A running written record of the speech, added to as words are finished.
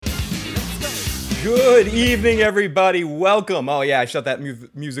Good evening, everybody. Welcome. Oh, yeah, I shut that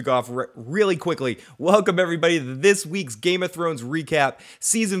music off really quickly. Welcome, everybody, to this week's Game of Thrones recap,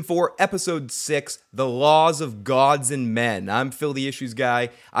 Season 4, Episode 6, The Laws of Gods and Men. I'm Phil, the Issues Guy.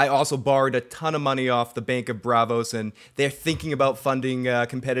 I also borrowed a ton of money off the Bank of Bravos, and they're thinking about funding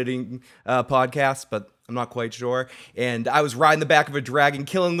competing podcasts, but I'm not quite sure. And I was riding the back of a dragon,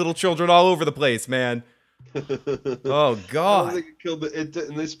 killing little children all over the place, man. Oh, I don't God. think it killed it.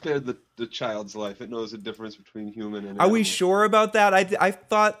 And they spared the child's life. It knows the difference between human and Are we animal. sure about that? I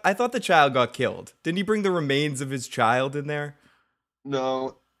thought the child got killed. Didn't he bring the remains of his child in there?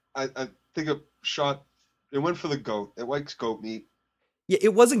 No, I think a shot. It went for the goat. It likes goat meat. Yeah,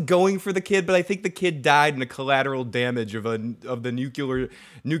 it wasn't going for the kid, but I think the kid died in a collateral damage of the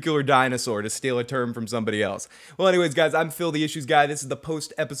nuclear dinosaur, to steal a term from somebody else. Well, anyways, guys, I'm Phil, the Issues Guy. This is the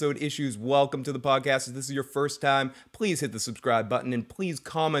post episode issues. Welcome to the podcast. If this is your first time, please hit the subscribe button and please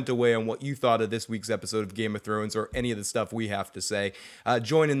comment away on what you thought of this week's episode of Game of Thrones or any of the stuff we have to say.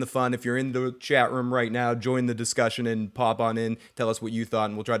 Join in the fun. If you're in the chat room right now, join the discussion and pop on in. Tell us what you thought,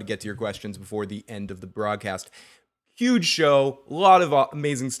 and we'll try to get to your questions before the end of the broadcast. Huge show, a lot of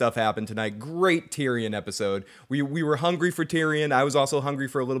amazing stuff happened tonight. Great Tyrion episode. We were hungry for Tyrion. I was also hungry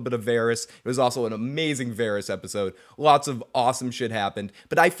for a little bit of Varys. It was also an amazing Varys episode. Lots of awesome shit happened.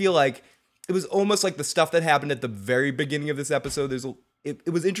 But I feel like it was almost like the stuff that happened at the very beginning of this episode.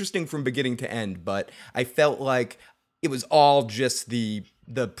 It was interesting from beginning to end, but I felt like it was all just the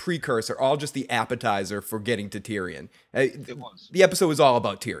precursor, all just the appetizer for getting to Tyrion. It was. The episode was all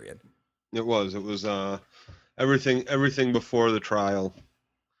about Tyrion. It was. It was. Everything before the trial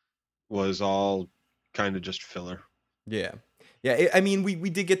was all kind of just filler. Yeah. Yeah, I mean, we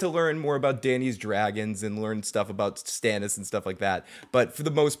did get to learn more about Dany's dragons and learn stuff about Stannis and stuff like that. But for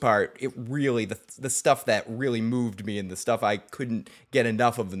the most part, it really, the stuff that really moved me and the stuff I couldn't get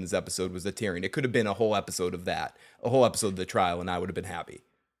enough of in this episode was the Tyrion. It could have been a whole episode of that, a whole episode of the trial, and I would have been happy.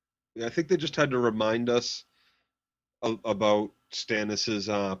 Yeah, I think they just had to remind us about Stannis's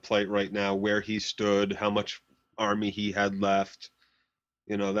plight right now, where he stood, how much army he had left.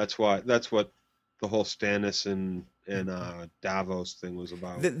 That's why. That's what the whole Stannis and Davos thing was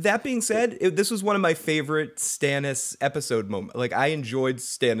about. That being said, this was one of my favorite Stannis episode moments. Like, I enjoyed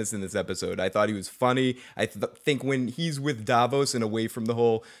Stannis in this episode. I thought he was funny. Think when he's with Davos and away from the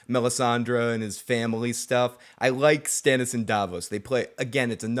whole Melisandre and his family stuff, I like Stannis and Davos. They play,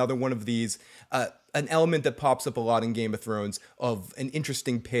 again, it's another one of these, an element that pops up a lot in Game of Thrones of an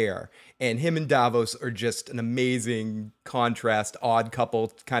interesting pair. And him and Davos are just an amazing contrast, odd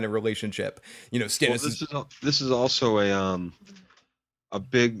couple kind of relationship. Well, Stannis is. this is also a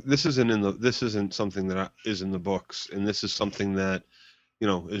big. This isn't something that is in the books, and this is something that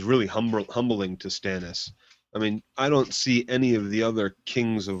is really humbling to Stannis. I mean, I don't see any of the other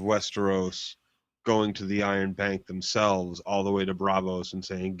kings of Westeros going to the Iron Bank themselves all the way to Bravos and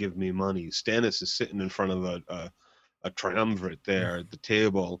saying, "Give me money." Stannis is sitting in front of a triumvirate there at the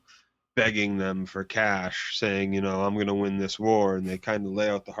table, begging them for cash, saying, "I'm going to win this war." And they kind of lay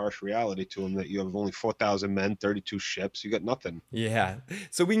out the harsh reality to him that you have only 4,000 men, 32 ships, you got nothing. Yeah.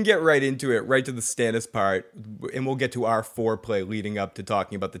 So we can get right into it, right to the Stannis part, and we'll get to our foreplay leading up to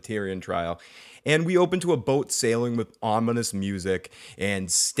talking about the Tyrion trial. And we open to a boat sailing with ominous music, and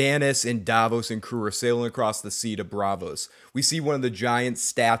Stannis and Davos and crew are sailing across the sea to Bravos. We see one of the giant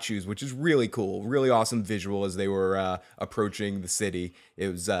statues, which is really cool, really awesome visual as they were approaching the city. It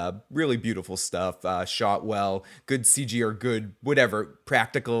was really beautiful stuff, shot well, good CG or good whatever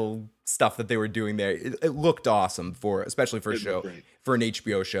practical stuff that they were doing there. It looked awesome especially for a It looked show, great. for an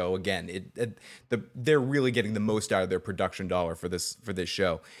HBO show. Again, they're really getting the most out of their production dollar for this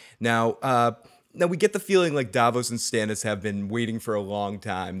show. Now we get the feeling like Davos and Stannis have been waiting for a long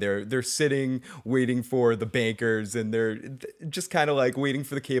time. They're sitting waiting for the bankers, and they're just kind of like waiting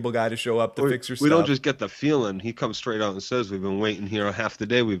for the cable guy to show up to fix your We don't stuff. just get the feeling. He comes straight out and says, "We've been waiting here half the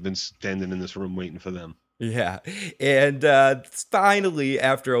day. We've been standing in this room waiting for them." Yeah. And finally,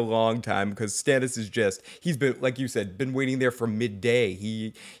 after a long time, because Stannis is he's been, like you said, been waiting there for midday.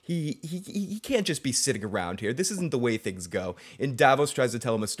 He can't just be sitting around here. This isn't the way things go. And Davos tries to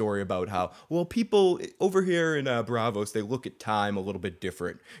tell him a story about how, well, people over here in Bravos, they look at time a little bit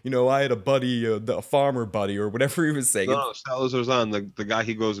different. I had a buddy, a farmer buddy, or whatever he was saying. No, no, Salazar's on the guy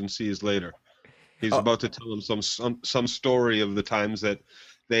he goes and sees later. He's Oh, about to tell him some story of the times that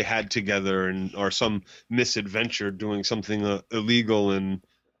they had together, and or some misadventure doing something illegal, and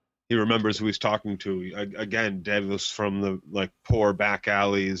he remembers who he's talking to. Again, Dev was from the like poor back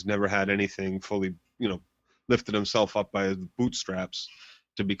alleys, never had anything fully, lifted himself up by his bootstraps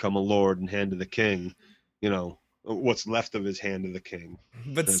to become a lord and hand to the king. You know, what's left of his hand of the king,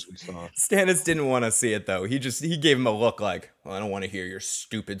 But as we saw. Stannis didn't want to see it though. He gave him a look like, well, I don't want to hear your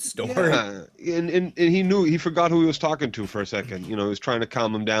stupid story. Yeah, and he knew, he forgot who he was talking to for a second. He was trying to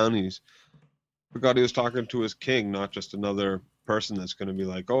calm him down. He's forgot he was talking to his king, not just another person that's going to be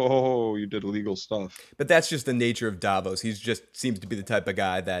like, oh, you did illegal stuff. But that's just the nature of Davos. He's just seems to be the type of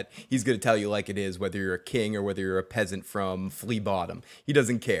guy that he's going to tell you like it is, whether you're a king or whether you're a peasant from Flea Bottom. He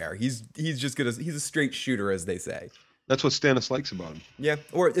doesn't care. He's just gonna he's a straight shooter, as they say. That's what Stannis likes about him. Yeah,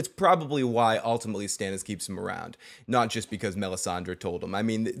 or it's probably why ultimately Stannis keeps him around, not just because Melisandre told him. I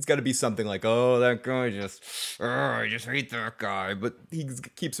mean, it's got to be something like, "Oh, that guy just, oh, I just hate that guy," but he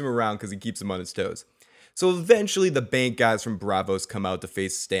keeps him around because he keeps him on his toes. So eventually, the bank guys from Bravos come out to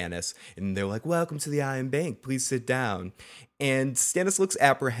face Stannis, and they're like, "Welcome to the Iron Bank. Please sit down." And Stannis looks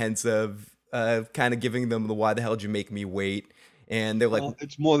apprehensive, kind of giving them the "Why the hell did you make me wait?" And they're like, Well,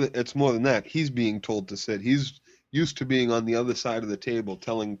 it's more than that. He's being told to sit. He's used to being on the other side of the table,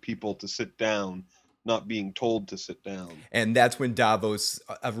 telling people to sit down, not being told to sit down. and that's when Davos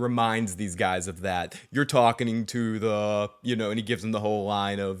reminds these guys of that. You're talking to the, and he gives them the whole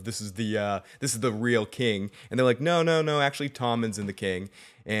line of this is the real king, and they're like, no, no, no, actually, Tommen's in the king,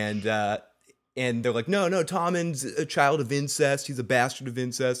 and they're like, no, no, Tommen's a child of incest. He's a bastard of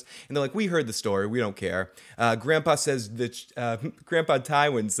incest. And they're like, we heard the story. We don't care. Grandpa says that, Grandpa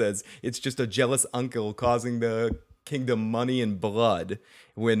Tywin says it's just a jealous uncle causing the kingdom money and blood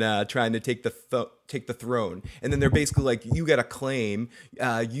when trying to take the throne. And then they're basically like, you got a claim.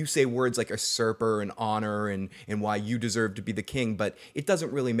 You say words like usurper and honor and why you deserve to be the king, but it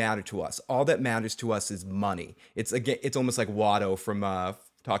doesn't really matter to us. All that matters to us is money. It's almost like Watto from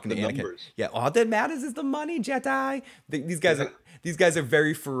talking The to Anakin. numbers. Yeah, all that matters is the money, Jedi. Yeah. These guys are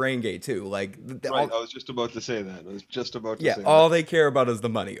very Ferengi too. Like Right. I was just about to say that. I was just about to yeah, say that. all they care about is the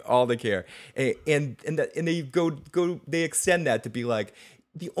money. All they care, and they they extend that to be like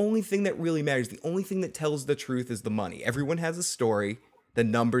the only thing that really matters, the only thing that tells the truth is the money. Everyone has a story. The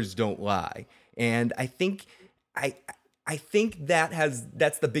numbers don't lie, and I I think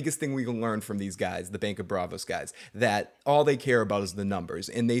that's the biggest thing we can learn from these guys, the Bank of Bravos guys, that all they care about is the numbers.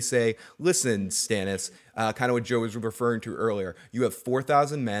 And they say, listen, Stannis, kind of what Joe was referring to earlier. You have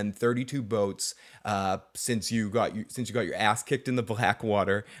 4,000 men, 32 boats. Since you got your ass kicked in the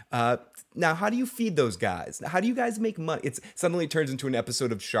Blackwater. Now, how do you feed those guys? How do you guys make money? It's suddenly it turns into an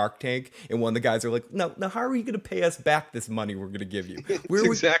episode of Shark Tank, and one of the guys are like, "No, now how are you going to pay us back this money we're going to give you? It's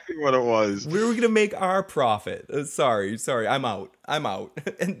exactly what it was. Where are we going to make our profit? Sorry, I'm out. I'm out."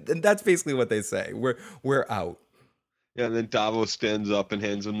 And that's basically what they say. We're out. Yeah, and then Davos stands up and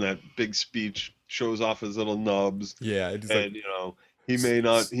hands him that big speech, shows off his little nubs, Yeah, just like and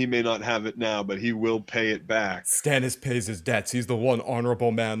he may not have it now, but he will pay it back. Stannis pays his debts. He's the one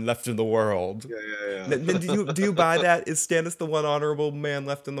honorable man left in the world. Yeah, yeah, Then do you buy that? Is Stannis the one honorable man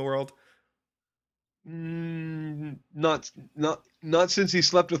left in the world? yeah. Not since he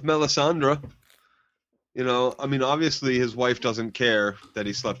slept with Melisandre. I mean, obviously his wife doesn't care that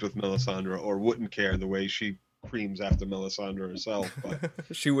he slept with Melisandre, or wouldn't care the way she creams after Melisandre herself. But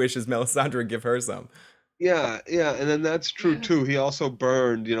She wishes Melisandre would give her some. yeah, yeah, and then that's true too. He also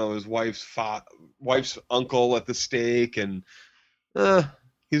burned, his wife's uncle at the stake, and uh,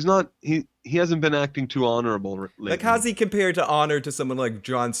 he hasn't been acting too honorable Like, how's lately. he compared to honor to someone like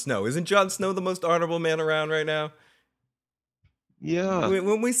Jon Snow? Isn't Jon Snow the most honorable man around right now? Yeah,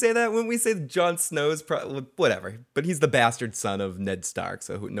 When we say that, when we say Jon Snow's whatever, but he's the bastard son of Ned Stark,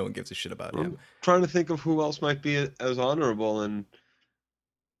 so no one gives a shit about him. I'm trying to think of who else might be as honorable, and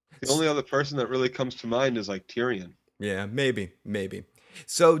the only other person that really comes to mind is like Tyrion. Yeah, maybe.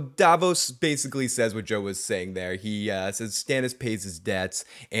 So Davos basically says what Joe was saying there. He says Stannis pays his debts,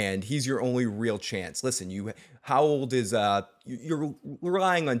 and he's your only real chance. Listen, how old is you're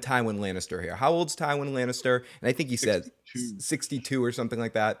relying on Tywin Lannister here. How old's Tywin Lannister? And I think he said 62. 62 or something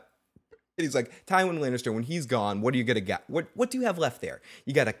like that. And he's like, Tywin Lannister, when he's gone, what are you gonna get? What do you have left there?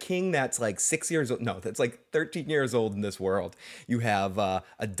 You got a king that's like 6 years old. No, that's like 13 years old in this world. You have a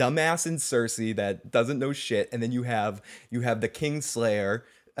dumbass in Cersei that doesn't know shit, and then you have the Kingslayer,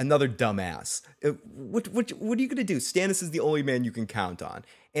 another dumbass. What are you gonna do? Stannis is the only man you can count on.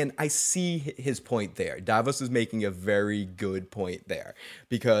 And I see his point there. Davos is making a very good point there,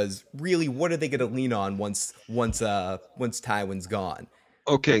 because really, what are they gonna lean on once Tywin's gone?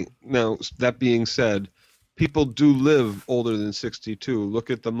 Okay, now that being said, people do live older than 62.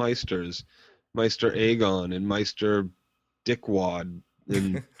 Look at the Meisters, Meister Aegon and Meister Dickwad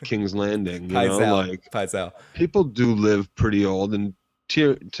in King's Landing. Pycelle, Like Pycelle. people do live pretty old, and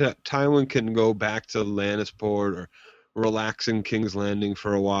Tywin can go back to Lannisport or relax in King's Landing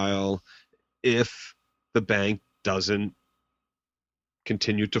for a while if the bank doesn't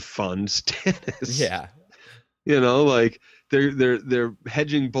continue to fund Stannis. Yeah. Like they're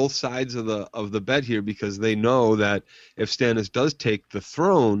hedging both sides of the bet here because they know that if Stannis does take the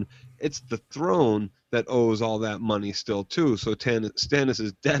throne, it's the throne that owes all that money still too. So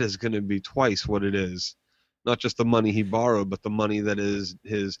Stannis's debt is going to be twice what it is, not just the money he borrowed, but the money that is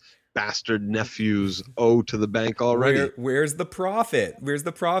his bastard nephews owe to the bank already. Where's the profit? Where's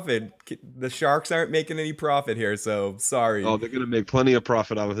the profit? The Sharks aren't making any profit here, so sorry. Oh, they're going to make plenty of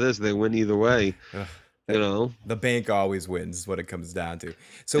profit out of this. They win either way, Ugh, you that- know. the bank always wins is what it comes down to.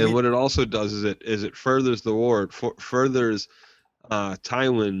 So And we what it also does is it furthers the war. It furthers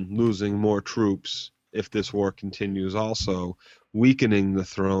Tywin losing more troops if this war continues, also weakening the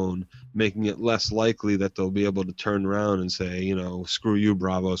throne, making it less likely that they'll be able to turn around and say, screw you,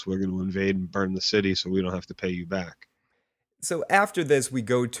 Bravos, we're going to invade and burn the city so we don't have to pay you back. so after this we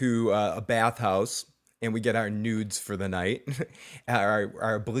go to a bathhouse and we get our nudes for the night.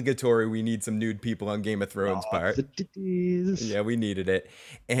 Our obligatory we need some nude people on Game of Thrones Lots part. of titties. Yeah, we needed it.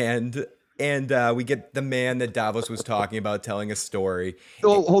 And we get the man that Davos was talking about telling a story.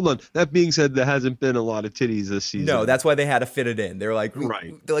 Oh, hold on. That being said, there hasn't been a lot of titties this No, season. that's why they had to fit it in. They're like,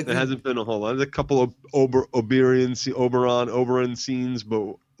 Right. they're like, There hasn't been a whole lot. There's a couple of Oberon scenes,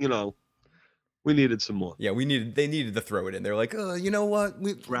 but we needed some more. yeah, they needed to throw it in. They're like, you know what?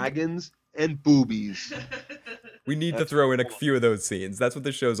 Dragons and boobies. We need to That's throw in a few of those scenes. That's what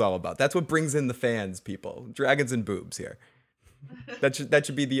the show's all about. That's what brings in the fans, people. Dragons and boobs here. That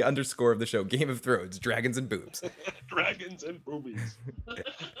should be the underscore of the show. Game of Thrones, dragons and boobs. Dragons and boobies.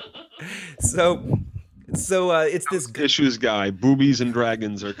 So it's this Issues guy. Boobies and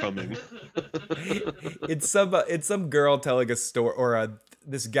dragons are coming. it's some girl telling a story, or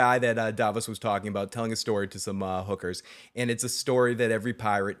this guy that Davos was talking about telling a story to some hookers, and it's a story that every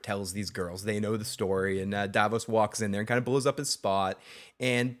pirate tells these girls. They know the story, and Davos walks in there and kind of blows up his spot,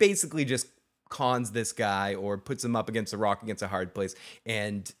 and basically just cons this guy or puts him up against a rock against a hard place,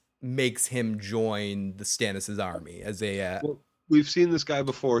 and makes him join the Stannis' army as a. Well, we've seen this guy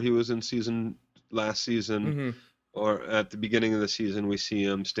before. He was in last season, Mhm. or at the beginning of the season. We see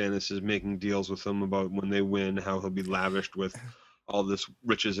him. Stannis is making deals with him about when they win, how he'll be lavished with all this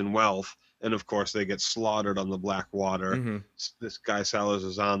riches and wealth. And of course, they get slaughtered on the Blackwater. Mhm. This guy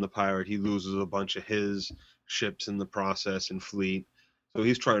Salazar, the pirate, he loses a bunch of his ships in the process and fleet. So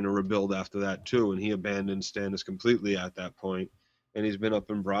he's trying to rebuild after that too, and he abandoned Stannis completely at that point. And he's been up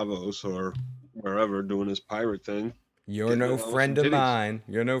in Bravos or wherever doing his pirate thing. You're Getting no around with some friend of titties. mine.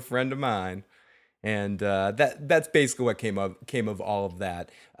 You're no friend of mine. And that's basically what came of all of that.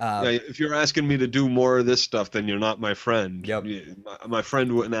 Yeah, if you're asking me to do more of this stuff, then you're not my friend. Yep. My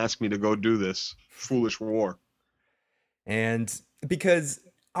friend wouldn't ask me to go do this foolish war. And because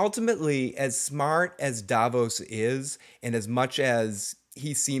ultimately, as smart as Davos is, and as much as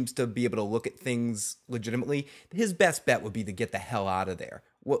he seems to be able to look at things legitimately, his best bet would be to get the hell out of there.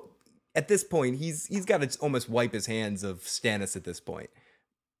 Well, at this point, he's got to almost wipe his hands of Stannis at this point.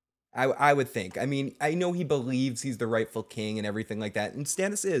 I would think. I mean, I know he believes he's the rightful king and everything like that, and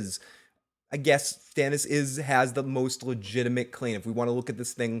Stannis is. I guess Stannis has the most legitimate claim. If we want to look at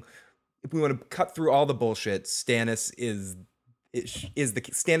this thing, if we want to cut through all the bullshit, Stannis is the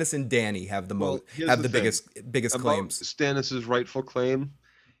Stannis and Dany have the most Well, here's have the the thing. biggest About claims. Stannis's rightful claim,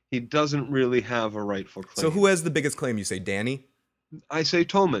 he doesn't really have a rightful claim. So who has the biggest claim? You say Dany? I say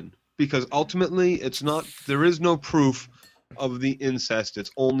Tommen, because ultimately there is no proof of the incest.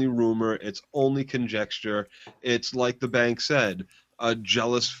 It's only rumor, it's only conjecture. It's like the bank said, a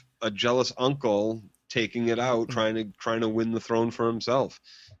jealous uncle taking it out, trying to win the throne for himself.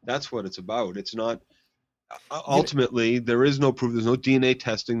 That's what it's about. It's not ultimately there is no proof. There's no DNA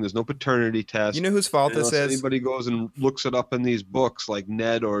testing, there's no paternity test. You know whose fault And this unless is? anybody goes and looks it up in these books like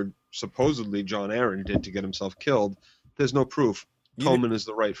Ned or supposedly John Aaron did to get himself killed, there's no proof. You know, Tommen is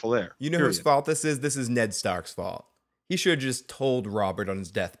the rightful heir. you know whose Period. fault this is? This is Ned Stark's fault. He should have just told Robert on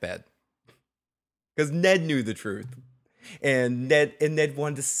his deathbed. Because Ned knew the truth. And Ned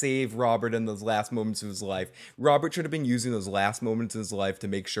wanted to save Robert in those last moments of his life. Robert should have been using those last moments of his life to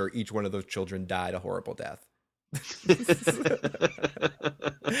make sure each one of those children died a horrible death.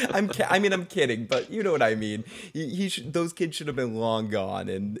 I'm kidding, but you know what I mean. Those kids should have been long gone,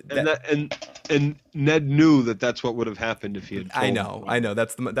 and and Ned knew that that's what would have happened if he had told I know.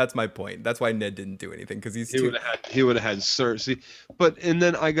 That's my point. That's why Ned didn't do anything because he would have had Cersei. And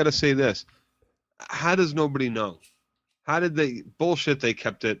then I got to say this: how does nobody know? How did they they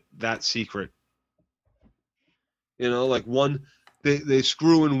kept it that secret? Like they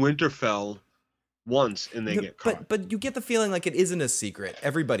screw in Winterfell once and they get caught. But you get the feeling like it isn't a secret.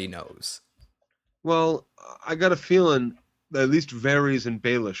 Everybody knows. Well, I got a feeling that at least Varys and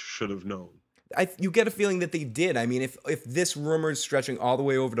Baelish should have known. You get a feeling that they did. I mean, if this rumor is stretching all the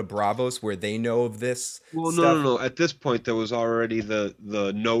way over to Bravos, where they know of this Well, no, no, stuff. no. At this point, there was already the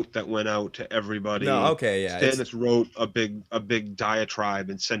note that went out to No, everybody. okay, yeah, Stannis wrote a big diatribe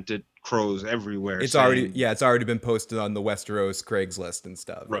and sent it crows everywhere it's already saying, yeah, it's already been posted on the Westeros Craigslist and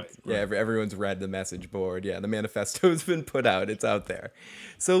stuff. right, Yeah, right. everyone's read the message board. Yeah, the manifesto's been put out. It's out there.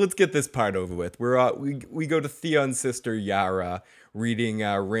 So let's get this part over with. We go to Theon's sister Yara reading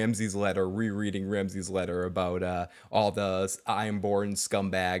Ramsay's letter, rereading Ramsay's letter about all the Ironborn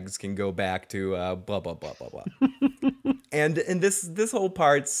scumbags can go back to blah blah blah blah blah. And this whole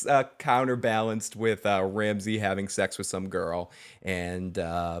part's counterbalanced with Ramsay having sex with some girl, and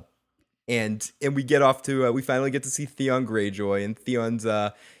and we get off to we finally get to see Theon Greyjoy, and Theon's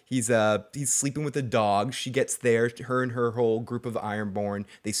he's sleeping with a dog. She gets there, her and her whole group of Ironborn,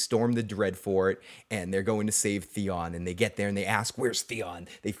 they storm the Dreadfort, and they're going to save Theon. And they get there and they ask, "Where's Theon?"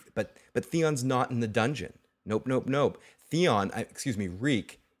 But Theon's not in the dungeon. Nope, nope, nope. Theon, excuse me,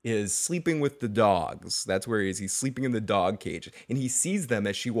 Reek is sleeping with the dogs. That's where he is. He's sleeping in the dog cage. And he sees them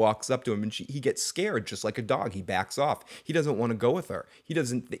as she walks up to him, and he gets scared just like a dog. He backs off. He doesn't want to go with her. He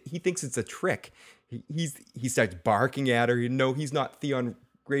thinks it's a trick. He starts barking at her. No, he's not Theon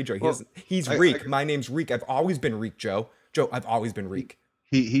Greyjoy. Well, He's I Reek. My name's Reek. I've always been Reek, Joe. Joe, I've always been Reek.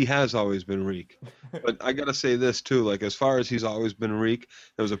 he has always been Reek. But I gotta say this too, like as far as he's always been Reek,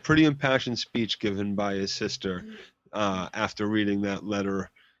 there was a pretty impassioned speech given by his sister after reading that letter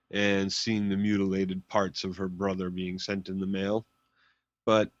and seeing the mutilated parts of her brother being sent in the mail.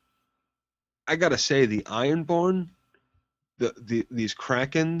 But I gotta say, the Ironborn, these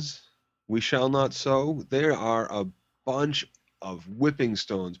Krakens, we shall not sow. There are a bunch of whipping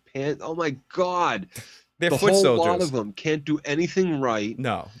stones. Oh my God, They're the foot whole lot of soldiers. them can't do anything right.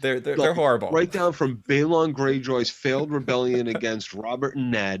 No, they're Like horrible. right down from Balon Greyjoy's failed rebellion against Robert and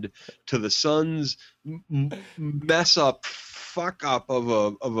Ned to the son's mess up, fuck up of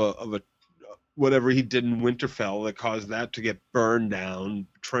a whatever he did in Winterfell that caused that to get burned down,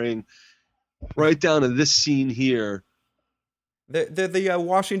 betraying right down to this scene here. They're the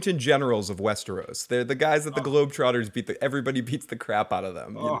Washington Generals of Westeros. They're the guys that the Oh, Globetrotters everybody beats the crap out of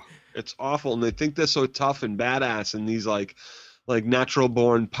them. oh, it's awful, and they think they're so tough and badass, and these like natural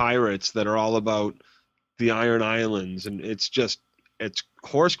born pirates that are all about the Iron Islands, and it's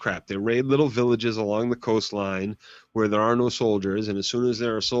horse crap. They raid little villages along the coastline where there are no soldiers, and as soon as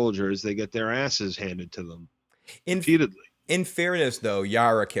there are soldiers, they get their asses handed to them In repeatedly. in fairness, though,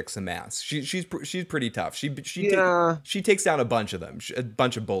 Yara kicks some ass. She's pretty tough. Yeah, She takes down a bunch of them, a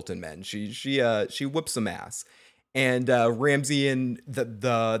bunch of Bolton men. She whoops some ass. And Ramsay and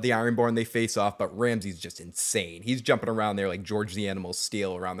the Ironborn, they face off, but Ramsay's just insane. He's jumping around there like George the Animal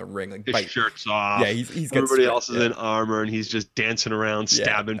Steel around the ring, like his bite. shirt's Yeah, off. he's got Everybody strength. else is Yeah, in armor, and he's just dancing around, yeah.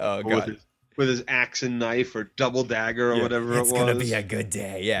 stabbing Oh people with god. his axe and knife or double dagger or Yeah, whatever it it's gonna be was. a good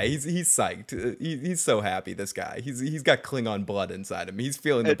day. Yeah, he's psyched. He's so happy. This guy. He's got Klingon blood inside him. He's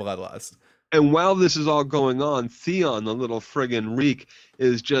feeling the And, bloodlust. and while this is all going on, Theon, the little friggin' reek,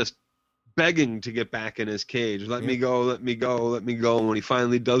 is just begging to get back in his cage. Let Yeah, me go, let me go, let me go. And when he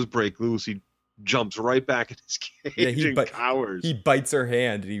finally does break loose, he jumps right back in his yeah. cage and He cowers. bites her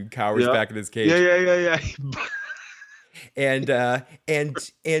hand and he cowers Yeah. back in his Yeah, cage. yeah, yeah, yeah.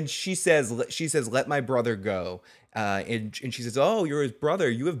 And she says let my brother go. And she says, "Oh, you're his brother.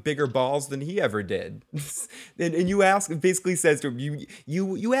 You have bigger balls than he ever did." And you ask, basically says to him,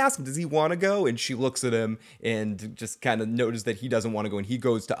 you ask him, does he want to go? And she looks at him and just kind of notices that he doesn't want to go. And he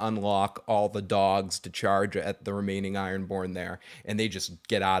goes to unlock all the dogs to charge at the remaining Ironborn there, and they just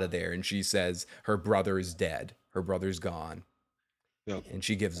get out of there. And she says her brother is dead. Her brother's gone, Yeah. and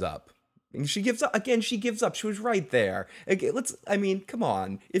she gives up. And she gives up again. She gives up. She was right there. Again, I mean, come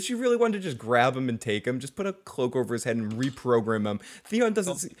on. If she really wanted to just grab him and take him, just put a cloak over his head and reprogram him. Theon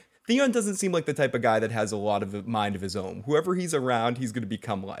doesn't seem like the type of guy that has a lot of a mind of his own. Whoever he's around, he's going to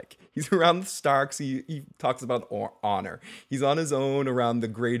become like. He's around the Starks. He talks about honor. He's on his own around the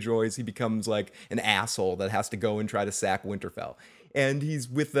Greyjoys. He becomes like an asshole that has to go and try to sack Winterfell. And he's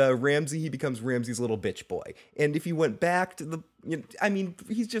with Ramsay. He becomes Ramsay's little bitch boy. And if he went back to I mean,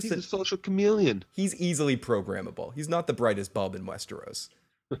 He's a social chameleon. he's easily programmable. He's not the brightest bulb in Westeros.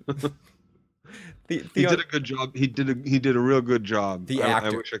 The He the did a good job. He did a real good job. the I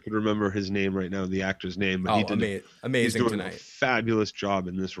actor. wish I could remember his name right now, the actor's name, but Oh, he's amazing doing a tonight. fabulous job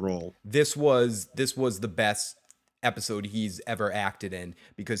in this role. This was the best episode he's ever acted in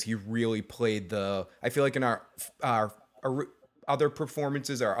because he really played the. I feel like in our other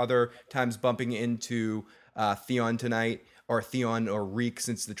performances, our other times bumping into Theon tonight, or Theon or Reek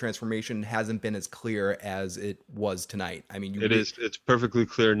since the transformation hasn't been as clear as it was tonight. I mean, It is. It's perfectly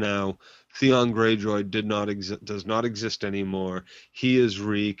clear now. Theon Greyjoy does not exist anymore. He is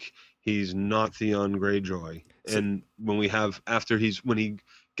Reek. He's not Theon Greyjoy. so And when he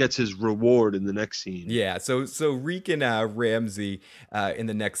gets his reward in the next scene. yeah, so Reek and Ramsay in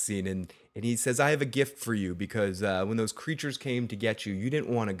the next scene, and he says, "I have a gift for you because when those creatures came to get you, you didn't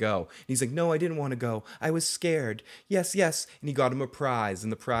want to go." And he's like, "No, I didn't want to go. I was scared. Yes, yes." And he got him a prize,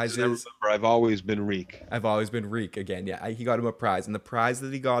 and the prize I is remember, I've always been Reek. I've always been Reek again. Yeah, he got him a prize, and the prize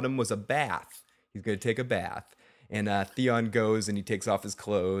that he got him was a bath. He's gonna take a bath. And Theon goes and he takes off his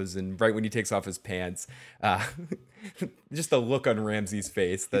clothes, and right when he takes off his pants, uh, just the look on Ramsay's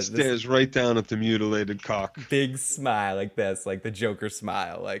face, He that this stares right down at the mutilated cock. big smile like this, like the Joker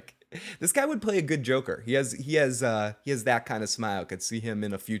smile. Like this guy would play a good Joker. He has that kind of smile. Could see him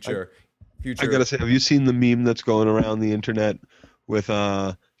in a I, I future. gotta say, have you seen the meme that's going around the internet with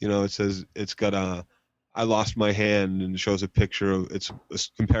it says it's got I lost my hand and it shows a picture of it's a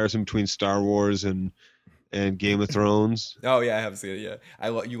comparison between Star Wars and Game of Thrones. Oh yeah, I have seen it.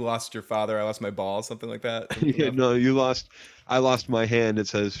 Yeah, you lost your father. I lost my ball. Something like that. Yeah, no, I lost my hand. It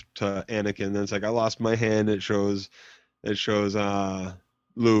says to Anakin. Then it's like I lost my hand. It shows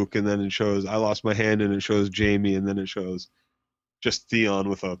Luke, and then it shows I lost my hand, and it shows Jamie, and then it shows just Theon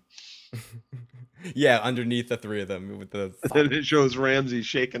with a. Yeah, underneath the three of them with the. Then it shows Ramsay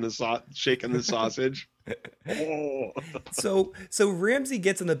shaking the sausage. Oh. So Ramsay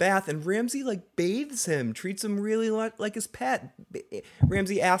gets in the bath and Ramsay like bathes him, treats him really like his pet.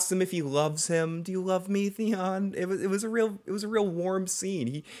 Ramsay asks him if he loves him. Do you love me, Theon? It was a real warm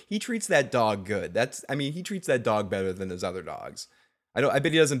scene. He treats that dog good. He treats that dog better than his other dogs. I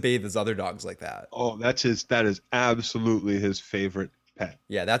bet he doesn't bathe his other dogs like that. Oh, that is absolutely his favorite pet.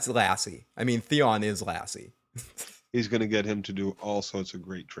 Yeah, that's Lassie. I mean, Theon is Lassie. He's gonna get him to do all sorts of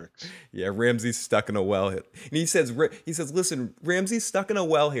great tricks. Yeah, Ramsay's stuck in a well here. And he says, listen, Ramsay's stuck in a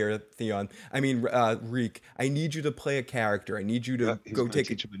well here, Theon. Reek, I need you to play a character. I need you Yeah, to he's go gonna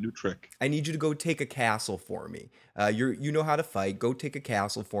teach him a new trick. I need you to go take a castle for me. You know how to fight. Go take a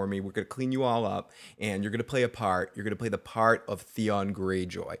castle for me. We're gonna clean you all up, and you're gonna play a part. You're gonna play the part of Theon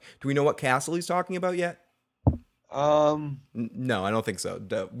Greyjoy. Do we know what castle he's talking about yet? Um, No, I don't think so.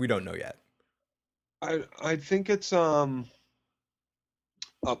 We don't know yet. I think it's up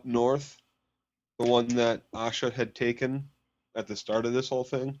north, the one that Asha had taken at the start of this whole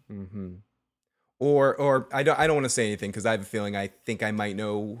thing. Hmm. Or I don't want to say anything because I have a feeling I think I might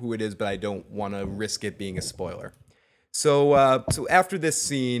know who it is, but I don't want to risk it being a spoiler. So after this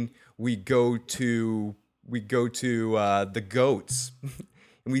scene, we go to the goats,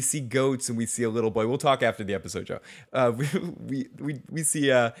 and we see goats, and we see a little boy. We'll talk after the episode, Joe. We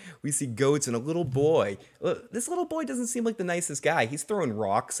see goats and a little boy. This little boy doesn't seem like the nicest guy. He's throwing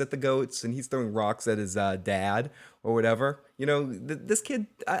rocks at the goats, and he's throwing rocks at his dad or whatever. This kid.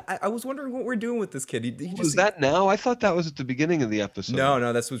 I was wondering what we're doing with this kid. He just Was that now? I thought that was at the beginning of the episode.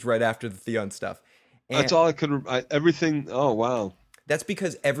 no, this was right after the Theon stuff. That's And all I could. Everything. Oh wow. that's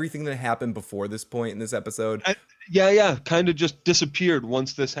because everything that happened before this point in this episode, Yeah. Kind of just disappeared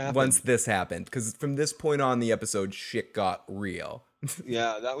once this happened. once this happened, because from this point on, the episode shit got real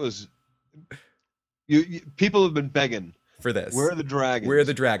Yeah, that was. People have been begging. for this. Where are the dragons? Where are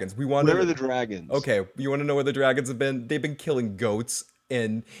the dragons? We want Where to. are the dragons? Okay, you want to know where the dragons have been? They've been killing goats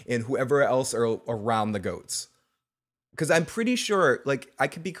and whoever else are around the goats. Because I'm pretty sure, like, I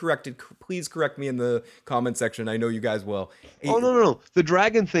could be corrected. Please correct me in the comment section. I know you guys will. Oh no. The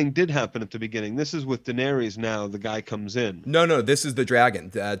dragon thing did happen at the beginning. This is with Daenerys now. The guy comes in. No, this is the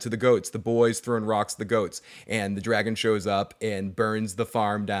dragon to the goats. The boys throwing rocks at the goats. And the dragon shows up and burns the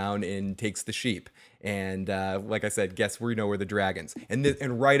farm down and takes the sheep. And like I said, guess we know where the dragons.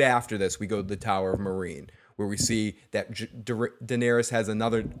 And right after this, we go to the Tower of Marine, where we see that Daenerys has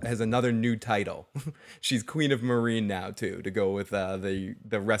another new title. She's Queen of Marine now too, to go with the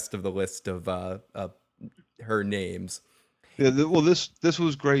rest of the list of her names. Yeah. Well, this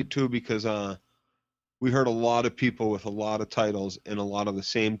was great too because we heard a lot of people with a lot of titles and a lot of the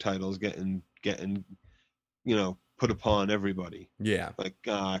same titles getting put upon everybody. Yeah. Like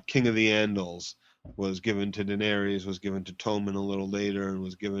King of the Andals was given to Daenerys, was given to Tommen a little later, and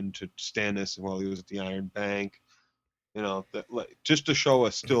was given to Stannis while he was at the Iron Bank. Just to show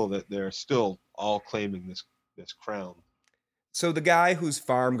us still that they're still all claiming this crown. So the guy whose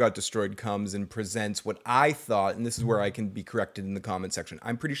farm got destroyed comes and presents what I thought, and this is where I can be corrected in the comment section.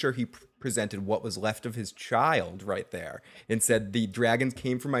 I'm pretty sure he presented what was left of his child right there and said, "The dragons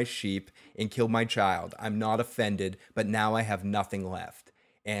came for my sheep and killed my child. I'm not offended, but now I have nothing left."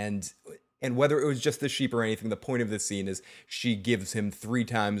 And And whether it was just the sheep or anything, the point of this scene is she gives him 3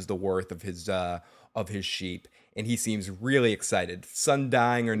 times the worth of his sheep, and he seems really excited. Son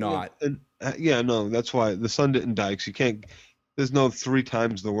dying or Well, not. and yeah, no, that's why the son didn't die. 'Cause you can't. There's no three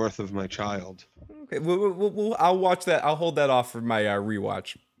times the worth of my child. Okay, I'll watch that. I'll hold that off for my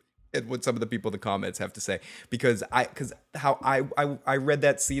rewatch. And what some of the people in the comments have to say, because how I read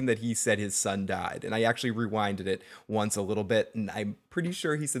that scene that he said his son died, and I actually rewinded it once a little bit, and I'm pretty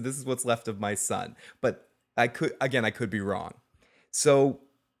sure he said this is what's left of my son, but I could be wrong. So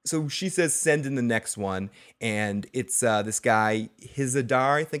so she says send in the next one, and it's this guy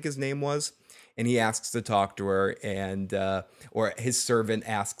Hizadar, I think his name was, and he asks to talk to her, and or his servant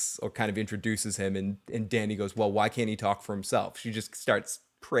asks or kind of introduces him, and Dany goes, well, why can't he talk for himself? She just starts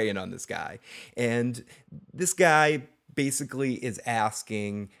preying on this guy, and this guy basically is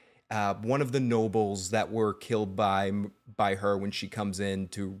asking one of the nobles that were killed by her when she comes in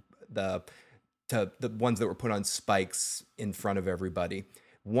the to the ones that were put on spikes in front of everybody.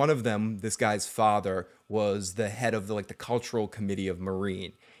 One of them, this guy's father, was the head of the cultural committee of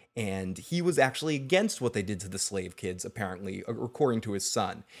Marine, and he was actually against what they did to the slave kids, apparently, according to his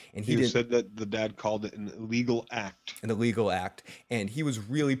son. And he He didn't said that the dad called it an illegal act. an illegal act, and he was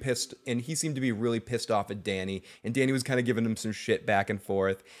really pissed, and he seemed to be really pissed off at Dany, and Dany was kind of giving him some shit back and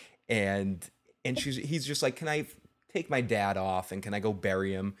forth, and he's just like, can I take my dad off, and can I go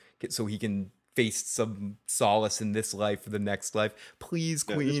bury him so he can face some solace in this life for the next life, please,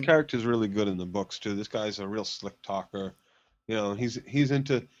 Yeah, this queen. character's really good in the books too. This guy's a real slick talker. You know, he's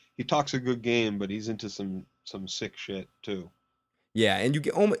into he talks a good game, but he's into some sick shit too. Yeah, and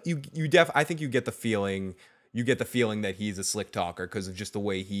I think you get the feeling that he's a slick talker because of just the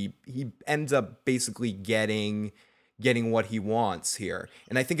way he ends up basically getting what he wants here.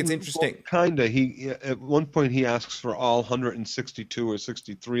 And I think it's Well, interesting. kinda. He at one point he asks for all 162 or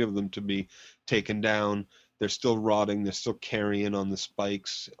 63 of them to be taken down. They're still rotting. They're still carrying on the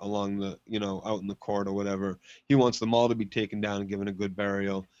spikes along the, out in the court or whatever. He wants them all to be taken down and given a good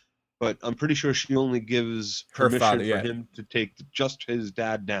burial. But I'm pretty sure she only gives Her father, permission for yeah. him to take just his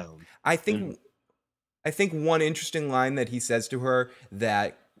dad down. I And think I think one interesting line that he says to her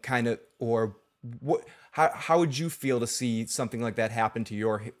that kind of or what how would you feel to see something like that happen to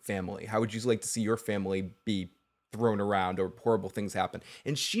your family? How would you like to see your family be thrown around or horrible things happen?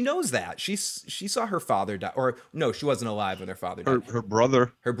 And she knows that. She saw her father die, or no, she wasn't alive when her father died. her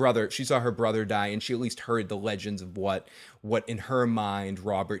brother Her brother, she saw her brother die, and she at least heard the legends of what in her mind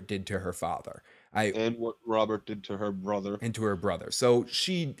Robert did to her father. I and what Robert did to her brother, and to her brother. So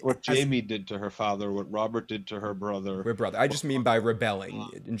she what as Jamie did to her father, what Robert did to her brother, her brother. I what just mean by rebelling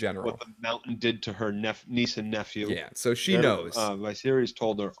in what general. the mountain did to her niece and nephew. Yeah, so she There, knows. Viserys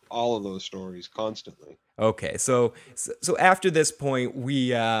told her all of those stories constantly. Okay, so after this point,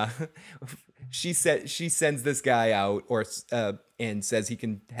 we she sends this guy out and says he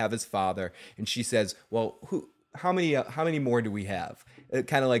can have his father, and she says, "Well, how many more do we have?"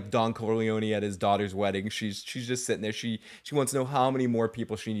 Kind of like Don Corleone at his daughter's wedding. She's just sitting there. She wants to know how many more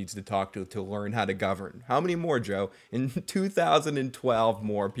people she needs to talk to learn how to govern. How many more, Joe? In 2012,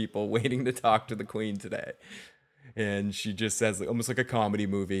 more people waiting to talk to the queen today. And she just says like almost like a comedy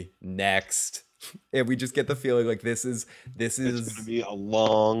movie. Next. And we just get the feeling like this It's going to is be a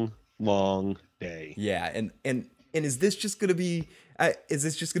long, long day. yeah, and is this just gonna be is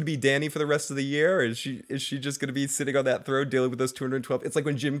this just gonna be Dany for the rest of the year, or is she just gonna be sitting on that throne dealing with those 212? It's like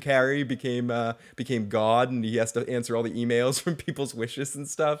when Jim Carrey became God and he has to answer all the emails from people's wishes and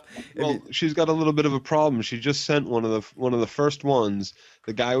stuff. I mean, Well, she's got a little bit of a problem. She just sent one of the first ones,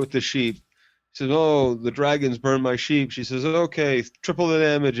 the guy with the sheep. He says, "Oh, the dragons burned my sheep." She says, "Okay, triple the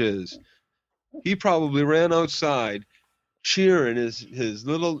damages." He probably ran outside cheering his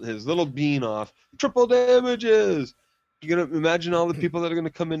little bean off. Triple damages. You're gonna imagine all the people that are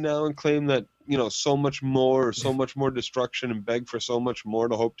gonna come in now and claim that so much more or so much more destruction and beg for so much more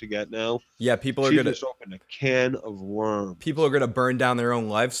to hope to get now. yeah, She just opened a can of people are worms. gonna burn down their own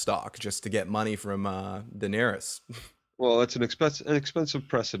livestock just to get money from Daenerys. Well, that's an expensive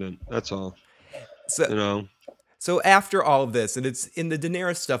precedent. That's all. So You know. So after all of this, and it's in the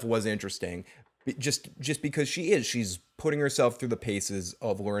Daenerys stuff was interesting, just because she's putting herself through the paces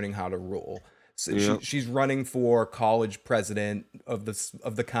of learning how to rule. So Yeah. she's running for college president of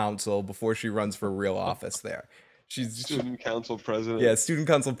the council before she runs for real office there. Student council president. Yeah, student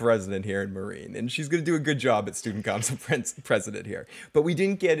council president here in Marine, and she's gonna do a good job at student council president here. But we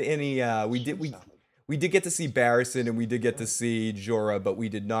didn't get any. We did get to see Barrison and we did get to see Jorah, but we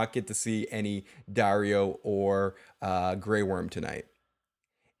did not get to see any Dario or Grey Worm tonight.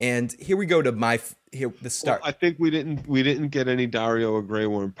 And here we go to here the Well, start. I think we didn't get any Dario or Grey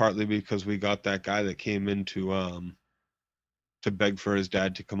Worm, partly because we got that guy that came in to beg for his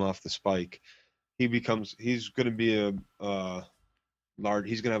dad to come off the spike. He's going to be a large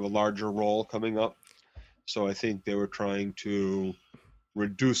he's going to have a larger role coming up. So I think they were trying to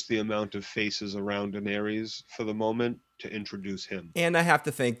reduce the amount of faces around Daenerys for the moment to introduce him. And I have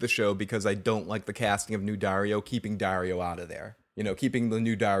to thank the show because I don't like the casting of new Dario, keeping Dario out of there. Keeping the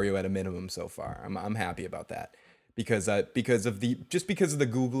new Dario at a minimum so far. I'm happy about that because of the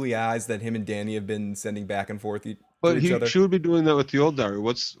googly eyes that him and Dany have been sending back and forth to But each he other. should be doing that with the old Dario.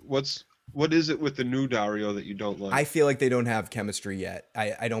 What is it with the new Dario that you don't I like? feel like they don't have chemistry yet.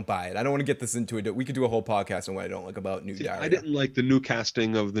 I don't buy it. I don't want to get this into it. We could do a whole podcast on what I don't like about new See, I Dario. didn't like the new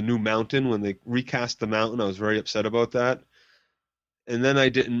casting of the new Mountain when they recast the Mountain. I was very upset about that. And then I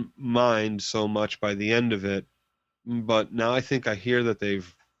didn't mind so much by the end of it. But now I think I hear that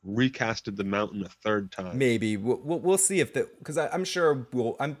they've recasted the Mountain a third time. Maybe we'll see if the because I'm sure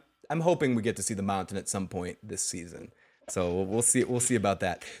I'm hoping we get to see the mountain at some point this season. So we'll see about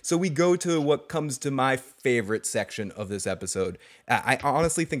that. So we go to what comes to my favorite section of this episode. I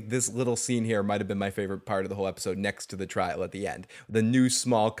honestly think this little scene here might have been my favorite part of the whole episode, next to the trial at the end, the new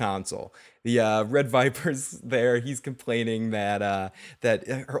small console. The Red Viper's there. He's complaining that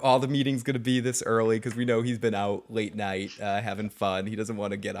all the meeting's gonna be this early because we know he's been out late night having fun. He doesn't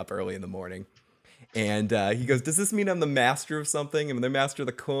want to get up early in the morning. And he goes, "Does this mean I'm the master of something? Am I the master of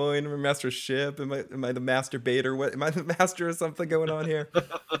the coin? Am I the master of ship? Am I the master baiter? What am I the master of something going on here?"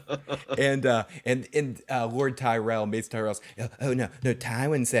 And Lord Tyrell, Mace Tyrell's, "Oh no,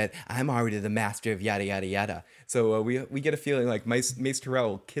 Tywin said I'm already the master of yada yada yada." So we get a feeling like Mace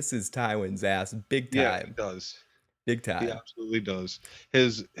Tyrell kisses Tywin's ass big Yeah, he time, does. big He time. absolutely does.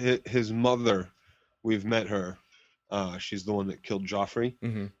 His mother, we've met her. She's the one that killed Joffrey.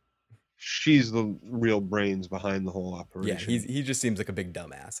 Hmm. She's the real brains behind the whole Yeah, operation. he just seems like a big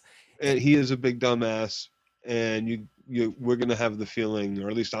dumbass. And he is a big dumbass. And we're gonna have the feeling,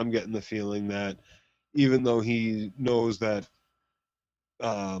 or at least I'm getting the feeling that even though he knows that,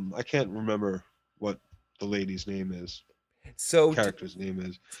 I can't remember what the lady's name is, So character's name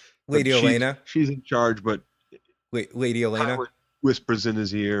is, but Lady Elena, she's in charge. But Lady Elena. Tywin whispers in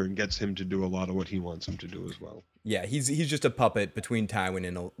his ear and gets him to do a lot of what he wants him to do as well. Yeah, he's just a puppet between Tywin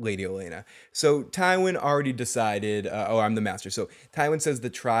and Lady Olenna. So Tywin already decided, oh, I'm the master. So Tywin says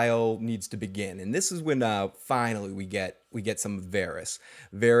the trial needs to begin, and this is when finally we get some of Varys.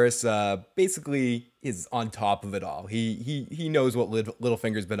 Varys basically is on top of it all. He knows what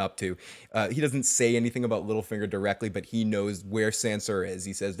Littlefinger's been up to. He doesn't say anything about Littlefinger directly, but he knows where Sansa is.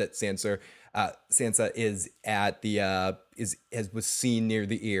 He says that Sansa is at the was seen near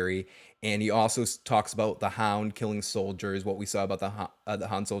the Eyrie, and he also talks about the Hound killing soldiers, what we saw about the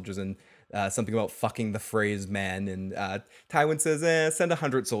Hound soldiers, and something about fucking the Freys men. And Tywin says, send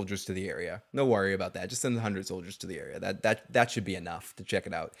 100 soldiers to the area. No worry about that. Just send 100 soldiers to the area. That should be enough to check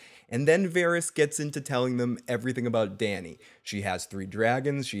it out. And then Varys gets into telling them everything about Dany. She has 3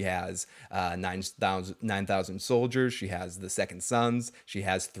 dragons. She has 9,000 soldiers. She has the second sons. She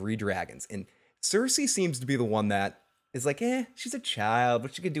has 3 dragons. And Cersei seems to be the one that is like, she's a child.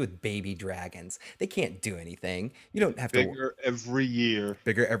 What you could do with baby dragons? They can't do anything. You don't have to. Bigger every year.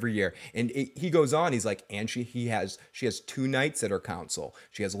 Bigger every year. And he goes on. He's like, and she has 2 knights at her council.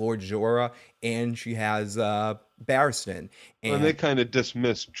 She has Lord Jorah and she has Barristan. And they And kind of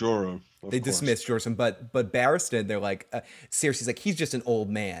dismissed Jorah, they of course. dismiss Jorah, but Barristan, they're like, Cersei's like, he's just an old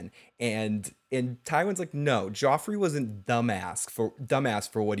man, and Tywin's like, no, Joffrey wasn't dumbass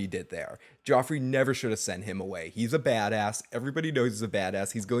for what he did there. Joffrey never should have sent him away. He's a badass. Everybody knows he's a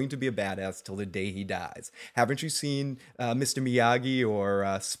badass. He's going to be a badass till the day he dies. Haven't you seen Mr. Miyagi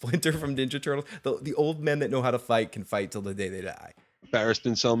or Splinter from Ninja Turtles? The old men that know how to fight can fight till the day they die.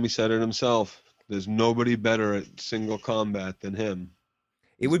 Barristan Selmy said it himself. There's nobody better at single combat than him.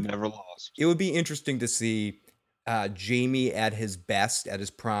 It He's would never lost. it would be interesting to see Jamie at his best, at his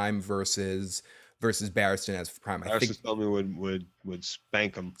prime, versus Barristan as prime. I think Barristan Selmy would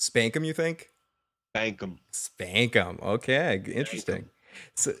spank him. spank him. You think Bank him. spank him? Okay, Bank interesting. him.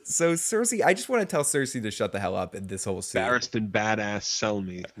 So Cersei, I just want to tell Cersei to shut the hell up in this whole scene. Barristan Badass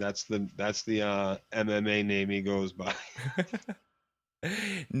Selmy. That's the MMA name he goes by.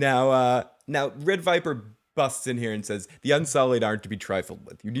 Now Red Viper busts in here and says the Unsullied aren't to be trifled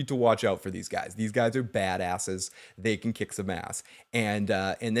with. You need to watch out for these guys. These guys are badasses. They can kick some ass. And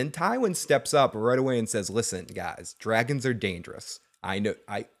then Tywin steps up right away and says, "Listen, guys, dragons are dangerous. I know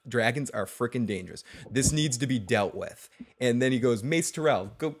I dragons are freaking dangerous. This needs to be dealt with. And then he goes, Mace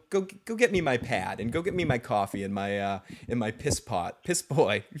Tyrell, go get me my pad and go get me my coffee and my piss pot. Piss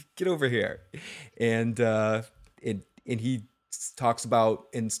boy, get over here. And and he talks about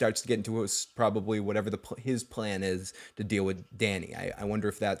and starts to get into probably whatever his plan is to deal with Dany. I wonder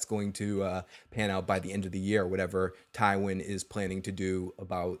if that's going to pan out by the end of the year, whatever Tywin is planning to do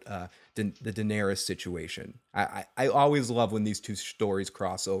about the Daenerys situation. I always love when these two stories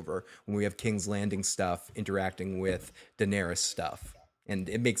cross over, when we have King's Landing stuff interacting with Daenerys stuff. And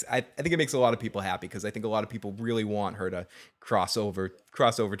I think it makes a lot of people happy because I think a lot of people really want her to cross over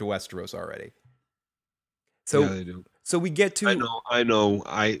to Westeros already. Yeah, So they do. so we get I to know, I know.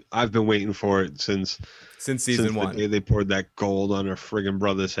 I've been waiting for it since since season the one. day they poured that gold on her friggin'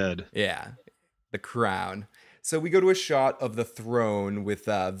 brother's head. Yeah, the crown. So we go to a shot of the throne with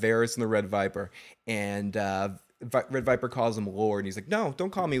Varys and the Red Viper, and Red Viper calls him Lord. And he's like, "No,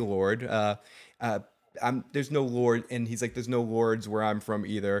 don't call me Lord. Uh, there's no Lord." And he's like, "There's no lords where I'm from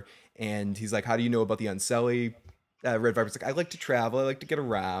either." And he's like, "How do you know about the Unsullied?" Red Viper's like, "I like to travel. I like to get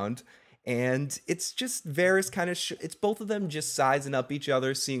around." And it's just Varys kind of. It's both of them just sizing up each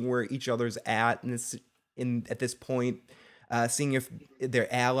other, seeing where each other's at, and it's in at this point, seeing if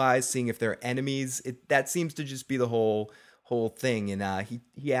they're allies, seeing if they're enemies. That seems to just be the whole thing. And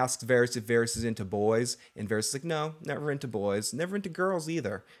he asks Varys if Varys is into boys, and Varys is like, no, never into boys, never into girls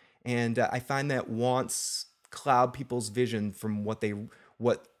either. And I find that wants cloud people's vision from what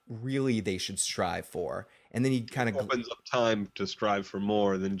really they should strive for. And then he It kind of opens up time to strive for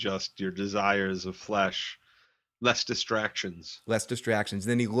more than just your desires of flesh, less distractions. less distractions.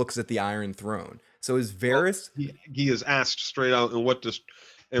 And then he looks at the Iron Throne. So is Well, Varys? he is asked straight out, and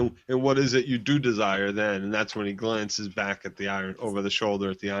what is it you do desire then? And that's when he glances back at the iron over the shoulder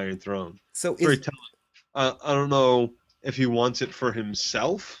at the Iron Throne. So It's very is telling. I don't know if he wants it for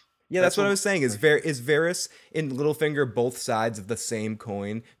himself. Yeah, that's That's what I what was saying. Is Varys and Littlefinger both sides of the same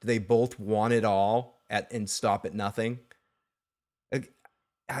coin? Do they both want it all and stop at nothing? Like,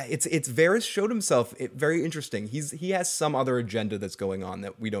 it's Varys showed himself very interesting. He has some other agenda that's going on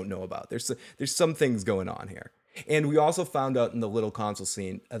that we don't know about. There's some things going on here, and we also found out in the little console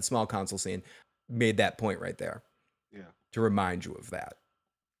scene, a small console scene, made that point right there yeah, to remind you of that.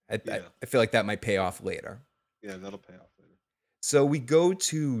 yeah, I feel like that might pay off later. yeah. That'll pay off later. So we go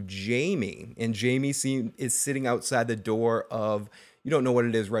to Jamie, and Jamie is sitting outside the door of, you don't know what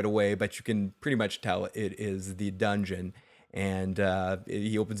it is right away, but you can pretty much tell it is the dungeon. And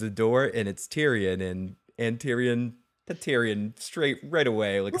he opens the door, and it's Tyrion, and Tyrion straight right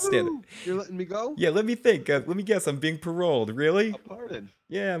away, like a standard. Woo! You're letting me go? Yeah, let me think. Let me guess. I'm being paroled. A Really? pardon.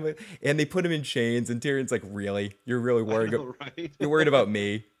 Yeah. And they put him in chains, and Tyrion's like, really? You're really I worried? know, right? You're worried about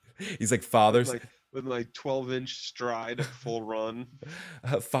me? He's like, with father's my with my 12-inch stride at full run.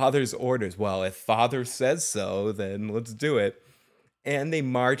 father's orders. Well, if father says so, then let's do it. And they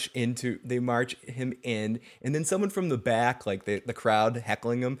march him in, and then someone from the back, like the crowd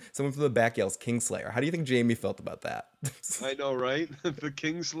heckling him, someone from the back yells Kingslayer. How do you think Jamie felt about that? I know, right? The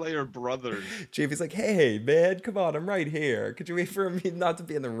Kingslayer brothers. Jamie's like, hey man, come on, I'm right here. Could you wait for me not to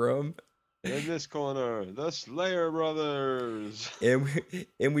be in the room? In this corner, the Slayer brothers.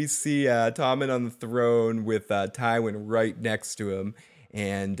 And we see Tommen on the throne with Tywin right next to him,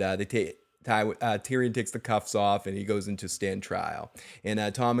 and they take Tyrion takes the cuffs off and he goes into stand trial. And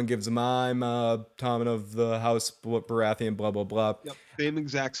Tommen gives him, I'm Tommen of the House Baratheon, blah blah blah. Yep, same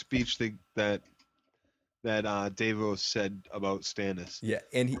exact speech that Davos said about Stannis. Yeah,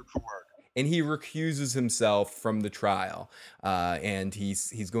 and Word for word. he recuses himself from the trial, and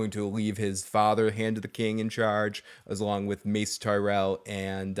he's going to leave his father, Hand of the King, in charge, as along with Mace Tyrell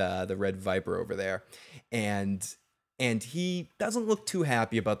and the Red Viper over there, and he doesn't look too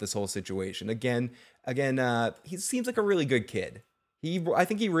happy about this whole situation. Again, he seems like a really good kid. I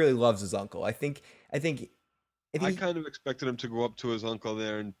think he really loves his uncle. I think I he kind of expected him to go up to his uncle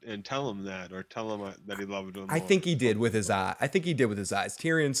there and tell him that, or tell him that he loved him I more. think he did with his eye. I think he did with his eyes.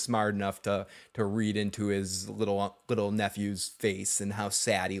 Tyrion's smart enough to read into his little nephew's face and how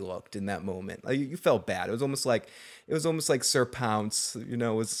sad he looked in that moment. Like, you felt bad. It was almost like Sir Pounce,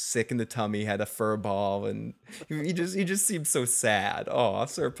 was sick in the tummy, had a fur ball, and he just seemed so sad. Oh,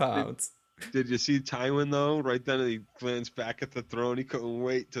 Sir Did, Pounce. did you see Tywin though? Right then he glanced back at the throne. He couldn't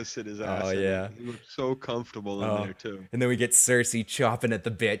wait to sit his Oh ass in it. yeah. He looked so comfortable in Oh, there too. and then we get Cersei chopping at the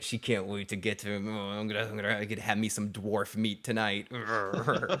bit. She can't wait to get to him. Oh, I'm gonna have me some dwarf meat tonight.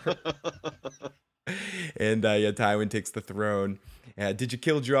 And yeah, Tywin takes the throne, Did you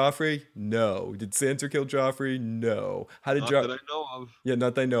kill Joffrey? No. Did Sansa kill Joffrey? No. How did Not Jo? that I know of. Yeah,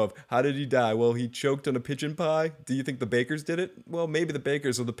 not that I know of. How did he die? Well, he choked on a pigeon pie. Do you think the bakers did it? Well, maybe the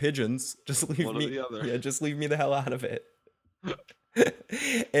bakers or the pigeons. Just leave One or me. the other. Yeah, just leave me the hell out of it.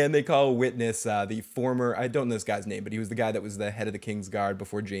 And they call a witness the former. I don't know this guy's name, but he was the guy that was the head of the King's Guard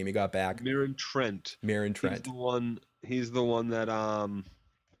before Jaime got back. Mirren Trent. Meryn He's Trent. the one. He's the one that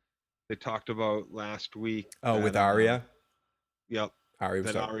they talked about last week. Oh, with That Arya. yep. Arya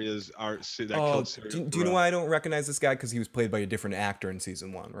was That talking. Arya's that Oh, killed Syria do you know why I don't recognize this guy? Because he was played by a different actor in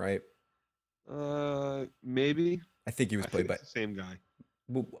season one, right? Maybe. I think he was I played think by. it's the same guy.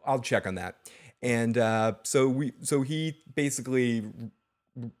 Well, I'll check on that. And so he basically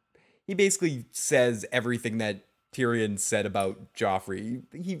says everything that Tyrion said about Joffrey.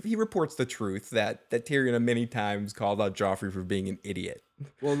 He reports the truth that Tyrion many times called out Joffrey for being an idiot.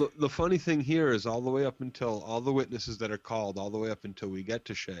 Well, the funny thing here is all the way up until all the witnesses that are called, all the way up until we get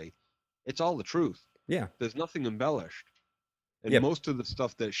to Shay, it's all the truth. Yeah. There's nothing embellished. And Yep. most of the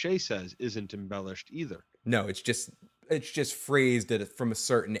stuff that Shay says isn't embellished either. No, it's just phrased it from a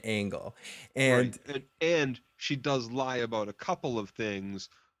certain angle. And Right. And she does lie about a couple of things,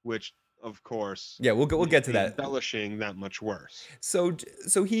 which of course yeah, we'll make get to the that. embellishing that much worse. So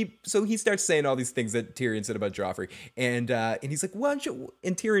he starts saying all these things that Tyrion said about Joffrey, and he's like, why don't you?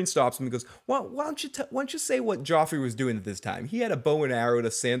 And Tyrion stops him and goes, why don't you say what Joffrey was doing at this time? He had a bow and arrow to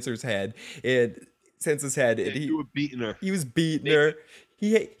Sansa's head, and Yeah, you were beating her. he was beating her.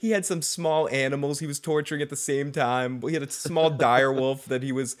 He had some small animals he was torturing at the same time. He had a small dire wolf that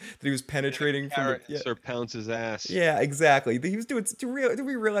he was penetrating from the. Carrot and Sir Pounce's ass. Yeah, exactly. He was doing. Do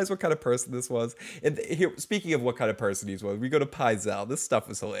we realize what kind of person this was? And here, speaking of what kind of person he was, we go to Pyzel. This stuff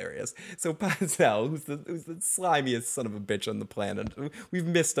is hilarious. So Pyzel, who's the slimiest son of a bitch on the planet, we've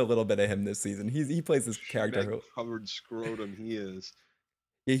missed a little bit of him this season. He plays this character who. Covered scrotum he is.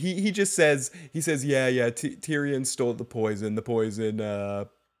 Yeah, he just says yeah Tyrion stole the poison.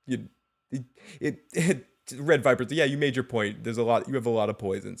 You, it Red Viper. Yeah, you made your point. You have a lot of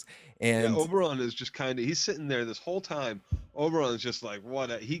poisons, and Yeah, Oberon is just kind of he's sitting there this whole time. Oberon's just like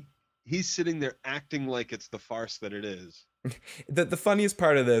he's sitting there acting like it's the farce that it is. the funniest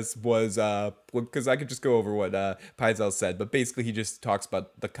part of this was because I could just go over what Pyzel said, but basically he just talks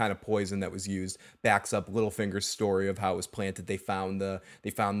about the kind of poison that was used, backs up Littlefinger's story of how it was planted. They found the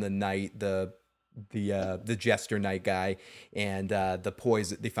knight, the jester knight guy, and the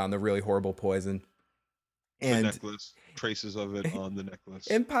poison. They found the really horrible poison, The and necklace, traces of it on the necklace.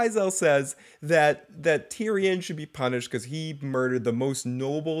 and Pyzel says that Tyrion should be punished because he murdered the most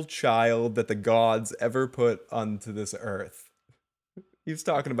noble child that the gods ever put onto this earth. He was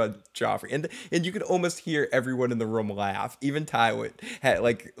talking about Joffrey, and you could almost hear everyone in the room laugh. Even Tywin had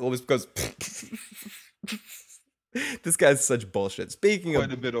almost goes. This guy's such bullshit.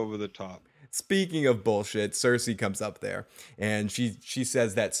 Quite a bit over the top. Speaking of bullshit, Cersei comes up there and she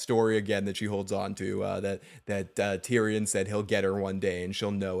says that story again that she holds on to that Tyrion said he'll get her one day and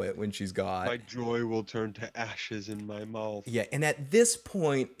she'll know it when she's gone. My joy will turn to ashes in my mouth. Yeah, and at this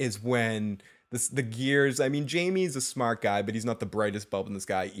point is when the gears. I mean, Jaime's a smart guy, but he's not the brightest bulb in the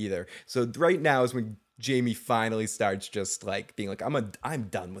sky either. So right now is when Jaime finally starts just like being like, I'm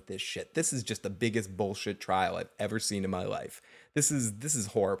done with this shit. This is just the biggest bullshit trial I've ever seen in my life. This is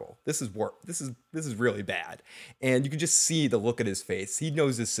horrible. This is really bad. And you can just see the look at his face. He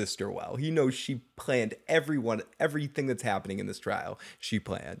knows his sister well. He knows she planned everything that's happening in this trial. She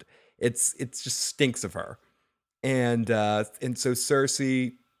planned. It's just stinks of her. And so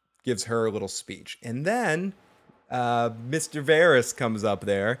Cersei gives her a little speech, and then Mr. Varys comes up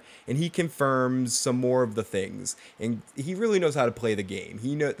there and he confirms some more of the things. And he really knows how to play the game.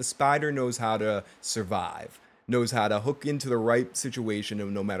 The spider knows how to survive, knows how to hook into the right situation,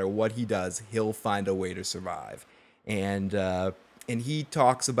 and no matter what he does, he'll find a way to survive. And he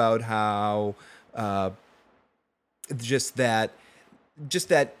talks about how just that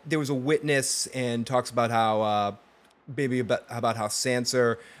there was a witness, and talks about how about how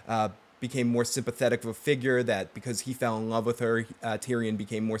Sansa became more sympathetic of a figure, that because he fell in love with her, Tyrion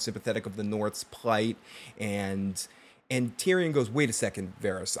became more sympathetic of the North's plight. And Tyrion goes, wait a second,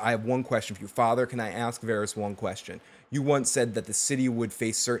 Varys, I have one question for you. Father, can I ask Varys one question? You once said that the city would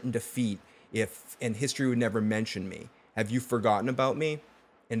face certain defeat and history would never mention me. Have you forgotten about me?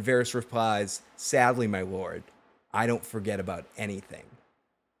 And Varys replies, sadly, my lord, I don't forget about anything.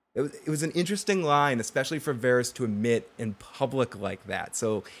 It was an interesting line, especially for Varys to admit in public like that.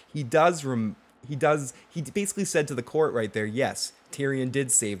 So he basically said to the court right there, yes, Tyrion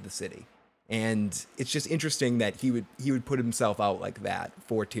did save the city. And it's just interesting that he would put himself out like that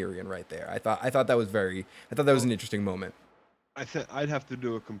for Tyrion right there. I thought that was an interesting moment. I'd have to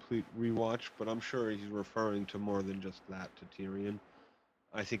do a complete rewatch, but I'm sure he's referring to more than just that to Tyrion.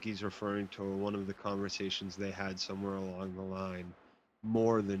 I think he's referring to one of the conversations they had somewhere along the line,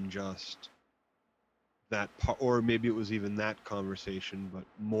 more than just that part, or maybe it was even that conversation, but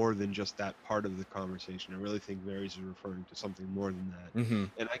more than just that part of the conversation. I really think Varys is referring to something more than that.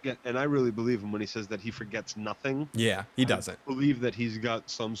 Mm-hmm. And I really believe him when he says that he forgets nothing. Yeah, he I doesn't. believe that he's got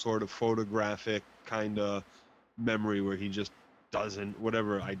some sort of photographic kind of memory where he just doesn't,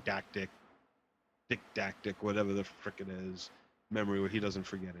 whatever didactic, whatever the frick it is, memory where he doesn't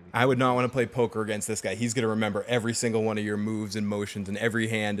forget anything. I would not want to play poker against this guy. He's going to remember every single one of your moves and motions and every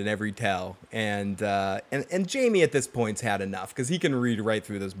hand and every tell. And Jamie at this point's had enough because he can read right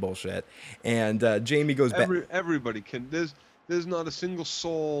through this bullshit. And Jamie goes back. Everybody can. There's not a single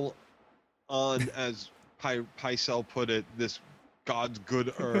soul on, as Pycelle put it, this God's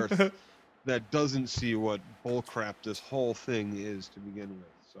good earth that doesn't see what bullcrap this whole thing is to begin with.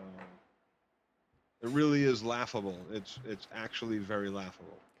 So it really is laughable. It's actually very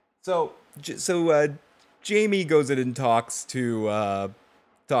laughable. So Jamie goes in and talks to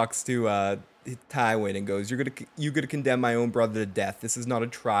Tywin and goes, "You're gonna condemn my own brother to death. This is not a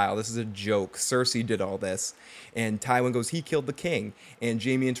trial. This is a joke. Cersei did all this." And Tywin goes, "He killed the king." And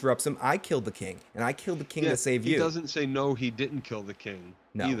Jamie interrupts him, "I killed the king, and I killed the king to save you." He doesn't say no. He didn't kill the king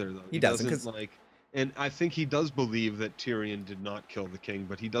either, though. He doesn't like, and I think he does believe that Tyrion did not kill the king,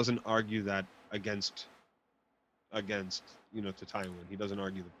 but he doesn't argue that against to Tywin. He doesn't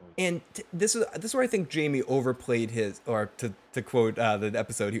argue the point. And this is where I think Jamie overplayed his, or to quote the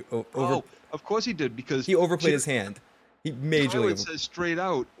episode, Of course he did, because he overplayed his hand. He majorly Tywin says straight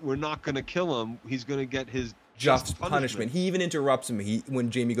out, "We're not going to kill him. He's going to get his just punishment." He even interrupts him. When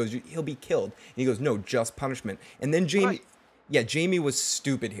Jamie goes, "He'll be killed," and he goes, "No, just punishment." And then Jamie was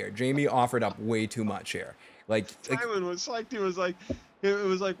stupid here. Jamie offered up way too much here. Tywin was psyched. He was like, it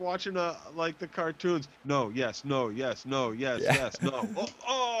was like watching like the cartoons. No, yes, no, yes, no, yes, yes, no.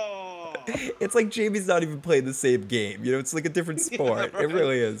 Oh! It's like Jamie's not even playing the same game. It's like a different sport. Right? It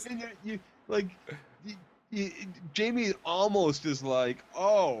really is. And Jamie almost is like,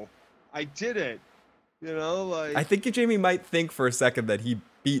 "Oh, I did it." I think Jamie might think for a second that he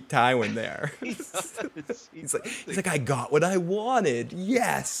beat Tywin there. He's like, "I got what I wanted.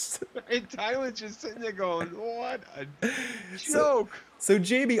 Yes." And Tywin's just sitting there going, "What a joke." So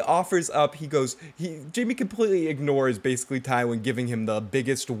Jamie offers up. Jamie completely ignores basically Tywin giving him the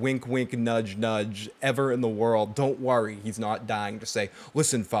biggest wink, wink, nudge, nudge ever in the world. Don't worry, he's not dying. To say,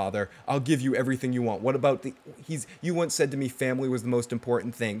 "Listen, father, I'll give you everything you want. What about you once said to me family was the most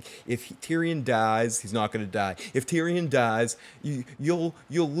important thing. If Tyrion dies, he's not going to die. If Tyrion dies, you'll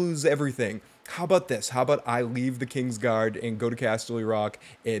lose everything. How about this? How about I leave the Kingsguard and go to Casterly Rock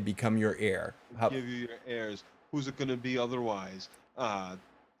and become your heir? Give you your heirs. Who's it going to be otherwise?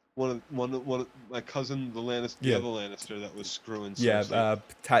 One of my cousin, the other Lannister that was screwing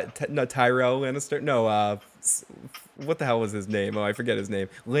Cersei. No, Tyrell Lannister. No, what the hell was his name? Oh, I forget his name.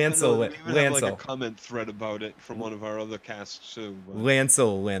 Lancel. We have like a comment thread about it from one of our other casts too.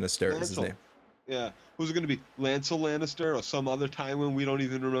 Lancel Lannister is his name. Yeah, who's it going to be? Lancel Lannister or some other Tywin? We don't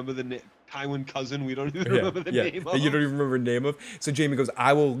even remember the name. Tywin cousin. We don't even remember the name of. You don't even remember the name of. So Jamie goes,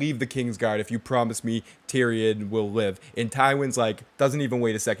 "I will leave the Kingsguard if you promise me Tyrion will live." And Tywin's like, doesn't even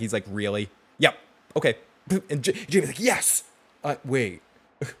wait a sec. He's like, "Really? Yep. Okay." And Jamie's like, "Yes." Wait.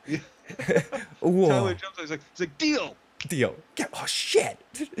 Tywin jumps. He's like, "Deal." Yeah, oh shit.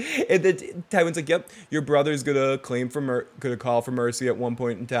 And then Tywin's like, "Yep, your brother's gonna call for mercy at one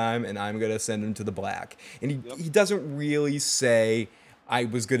point in time, and I'm gonna send him to the Black." And he doesn't really say, "I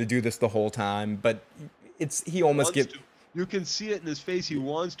was gonna do this the whole time," but he almost gives. You can see it in his face. He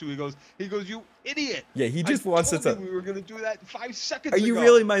wants to. He goes, "You idiot!" Yeah, he just wants to. We were gonna do that 5 seconds ago. Are you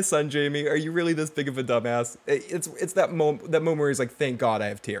really my son, Jamie? Are you really this big of a dumbass? It's that moment where he's like, "Thank God I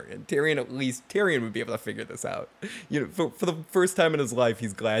have Tyrion. Tyrion would be able to figure this out." For the first time in his life,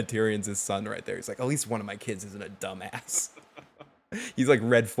 he's glad Tyrion's his son right there. He's like, "At least one of my kids isn't a dumbass." He's like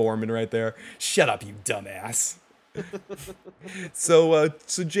Red Foreman right there. "Shut up, you dumbass." So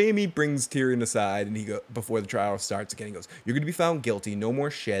Jamie brings Tyrion aside, and before the trial starts again, he goes, "You're going to be found guilty. No more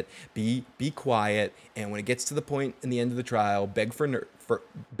shit. Be quiet. And when it gets to the point in the end of the trial, beg for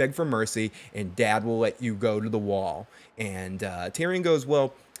mercy, and Dad will let you go to the Wall." And Tyrion goes,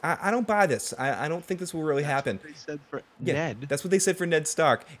 "Well, I don't buy this. I don't think this will really happen." That's what they said for Ned. That's what they said for Ned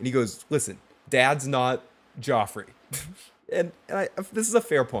Stark. And he goes, "Listen, Dad's not Joffrey." and this is a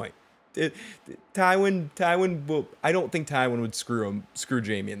fair point. it, Tywin will. I don't think Tywin would screw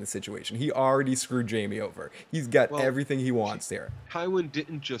Jamie in this situation. He already screwed Jamie over. He's got Well, everything he T- wants there. Tywin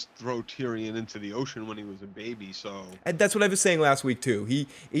didn't just throw Tyrion into the ocean when he was a baby, so And that's what I was saying last week too.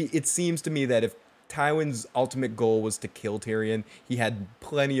 It seems to me that if Tywin's ultimate goal was to kill Tyrion, he had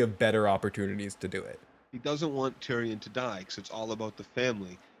plenty of better opportunities to do it. he doesn't want Tyrion to die because it's all about the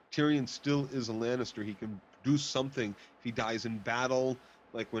family. Tyrion still is a Lannister. He can do something if he dies in battle,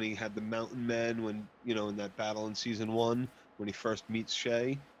 like when he had the Mountain Men, when in that battle in season 1 when he first meets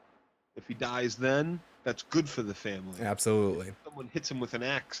Shay. If he dies then, that's good for the family. If Absolutely. someone hits him with an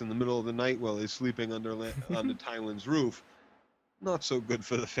axe in the middle of the night while he's sleeping under Tywin's roof, not so good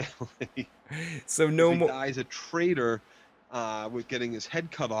for the family. So If no he more. dies a traitor with getting his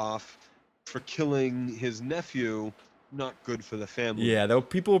head cut off for killing his nephew, not good for the family. Yeah, though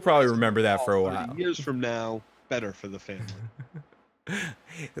people will probably Rising remember that Paul for a 30 while. years from now, better for the family.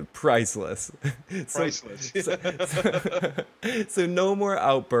 Priceless. So, Priceless. so no more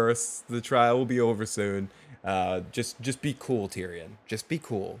outbursts. The trial will be over soon. Just be cool, Tyrion. Just be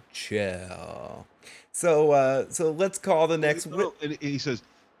cool. Chill. So let's call the Well, next no, wit. no, and he says,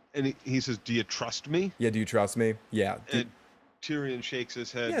 he says, "Do you trust me?" Yeah, do you trust me? Yeah. And Tyrion shakes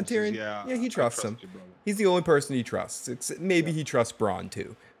his head Yeah, and says, Tyrion. "Yeah, Yeah, he I trusts him. trust you, brother." He's the only person he trusts. It's maybe Yeah. he trusts Bronn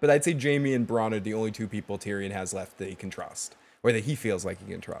too, but I'd say Jamie and Bronn are the only two people Tyrion has left that he can trust, or that he feels like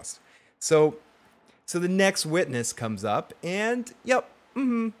he can trust. So, so the next witness comes up, and yep,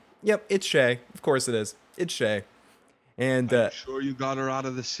 it's Shay. Of course it is. It's Shay, and Are you sure you got her out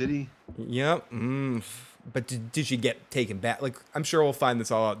of the city? yep. But did she get taken back? Like, I'm sure we'll find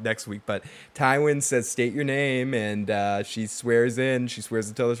this all out next week. But Tywin says, "State your name," and she swears in. She swears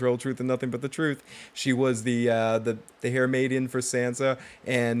to tell the whole truth and nothing but the truth. She was the hair maiden for Sansa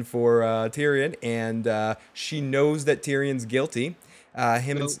and for Tyrion, and she knows that Tyrion's guilty.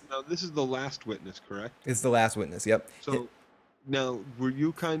 Him and Now this is the last witness, correct? is the last witness. Yep. So now, were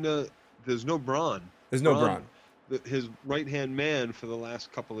you kind of? There's no Bronn. There's no Bronn, Bronn. his right hand man for the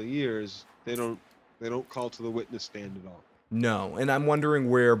last couple of years. They don't call to the witness stand at all, No, and I'm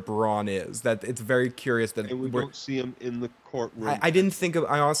wondering where Bronn is. That it's very curious that and we we're don't see him in the I, courtroom. I didn't think of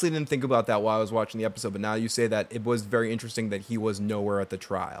I honestly didn't think about that while I was watching the episode, but now you say that it was very interesting that he was nowhere at the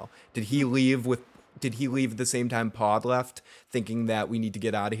trial. Did he leave at the same time Pod left, thinking that we need to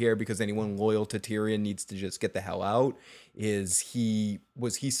get out of here because anyone loyal to Tyrion needs to just get the hell out? Was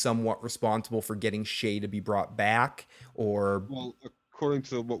he somewhat responsible for getting Shay to be brought back? Or Well, according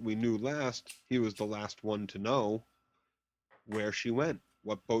to what we knew last, he was the last one to know where she went,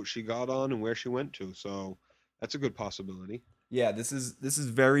 what boat she got on, and where she went to. So that's a good possibility. yeah, this is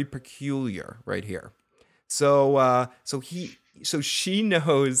very peculiar right here. So she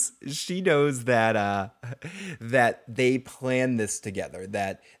knows that that they planned this together,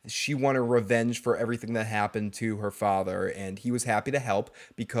 that she wanted revenge for everything that happened to her father, and he was happy to help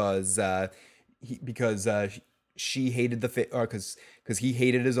because she hated because he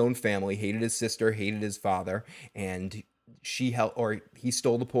hated his own family, hated his sister, hated his father, and she helped, or he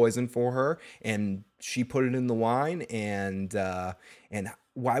stole the poison for her, and she put it in the wine, and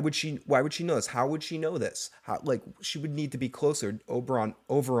why would she know this? How would she know this? How, like, she would need to be closer.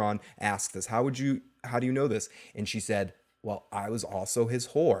 Oberon asked this. How do you know this? And she said, well, I was also his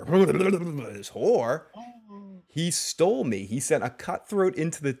whore. His whore? Oh. He stole me. He sent a cutthroat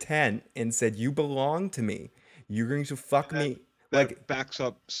into the tent and said, you belong to me. You're going to fuck And that me. Like, that backs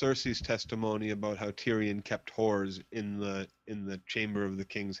up Cersei's testimony about how Tyrion kept whores in the chamber of the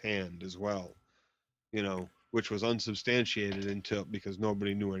king's hand as well. Which was unsubstantiated until because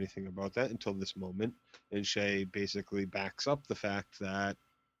nobody knew anything about that until this moment. And Shay basically backs up the fact that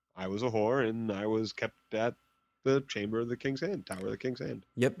I was a whore and I was kept at the chamber of the king's hand, tower of the king's hand.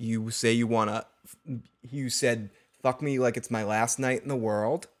 yep, you say you want to, you said, fuck me like it's my last night in the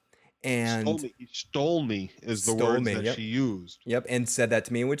world. And He stole me is the stole words me. that Yep. she used. Yep, and said that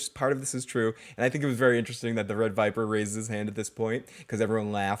to me, which part of this is true. And I think it was very interesting that the Red Viper raises his hand at this point because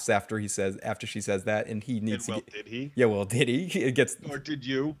everyone laughs after she says that, and he needs And to well, get. did he? Yeah, well, did he? It gets, Or did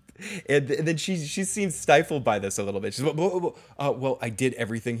you? and then she seems stifled by this a little bit. She's well, I did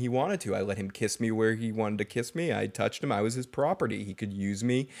everything he wanted to. I let him kiss me where he wanted to kiss me. I touched him. I was his property. He could use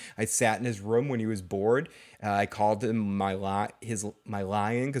me. I sat in his room when he was bored. I called him my lion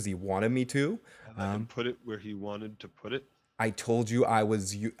because he wanted me to. I let him put it where he wanted to put it. I told you I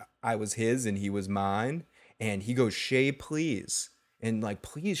was his and he was mine. And he goes, Shay, please. And like,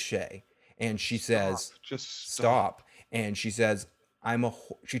 please, Shay. And she Stop. says, Just stop. stop. And she says,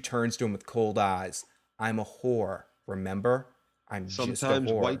 she turns to him with cold eyes. I'm a whore. Remember? I'm just a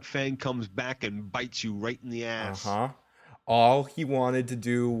Sometimes whore. White Fang comes back and bites you right in the ass. Uh-huh. All he wanted to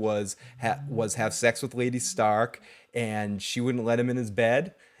do was was have sex with Lady Stark, and she wouldn't let him in his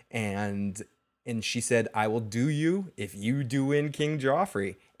bed, and she said, "I will do you if you do in King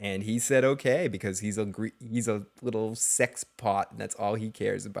Joffrey." And he said, "Okay," because he's a little sex pot, and that's all he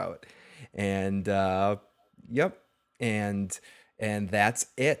cares about. And yep, and that's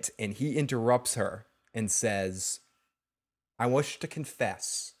it. And he interrupts her and says, "I wish to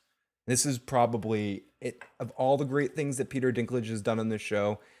confess." This is probably it of all the great things that Peter Dinklage has done on this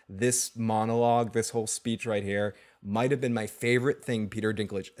show. This monologue, this whole speech right here, might have been my favorite thing Peter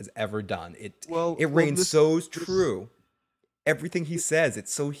Dinklage has ever done. It Well, reigns so true. Everything he says,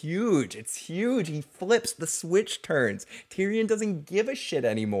 it's so huge. It's huge. He flips, the switch turns. Tyrion doesn't give a shit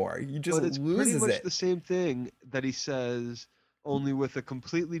anymore. He just but it's pretty loses much it. the same thing that he says, only with a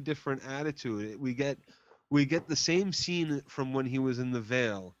completely different attitude. We get the same scene from when he was in the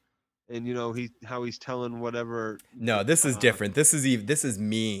Vale, and he how he's telling whatever. No, this is Uh, different. This is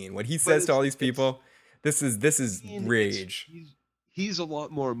mean. What he but says to all it's these it's people, this is mean, it's rage. he's a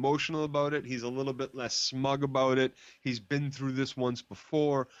lot more emotional about it. He's a little bit less smug about it. He's been through this once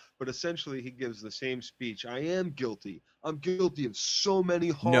before, but essentially he gives the same speech. I am guilty. I'm guilty of so many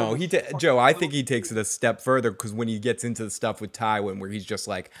No, horrible Joe. fucking I think little he takes it things. a step further because when he gets into the stuff with Tywin, where he's just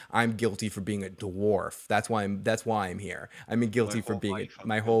like, "I'm guilty for being a dwarf. That's why I'm here. I'm My guilty for whole being life I'm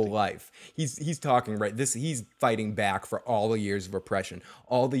my whole guilty. life." He's talking right. He's fighting back for all the years of oppression,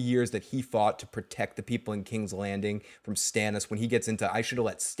 all the years that he fought to protect the people in King's Landing from Stannis. When he gets into, "I should have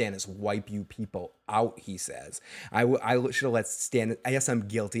let Stannis wipe you people out," he says. I should have let Stannis. I guess I'm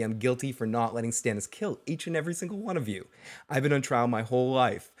guilty. I'm guilty for not letting Stannis kill each and every single one of you. I've been on trial my whole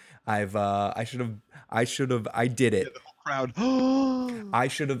life. I did Yeah, it. the whole crowd. I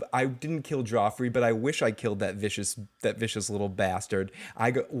didn't kill Joffrey, but I wish I killed that vicious little bastard.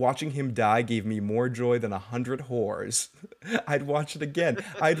 Watching him die gave me more joy than 100 whores. I'd watch it again.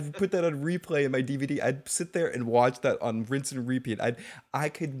 I'd put that on replay in my DVD. I'd sit there and watch that on rinse and repeat. I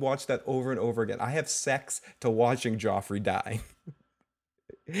could watch that over and over again. I have sex to watching Joffrey die.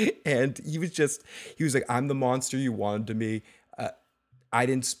 And he was like, "I'm the monster you wanted to be." I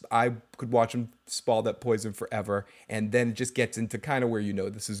could watch him swallow that poison forever. And then it just gets into kind of where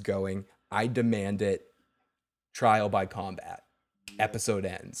this is going. I demand it. Trial by combat. Yeah. Episode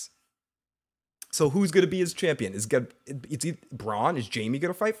ends. So who's gonna be his champion? It's Braun? Is Jamie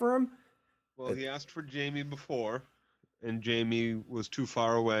gonna fight for him? Well, he asked for Jamie before, and Jamie was too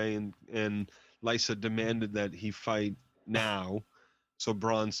far away, and Lysa demanded that he fight now. So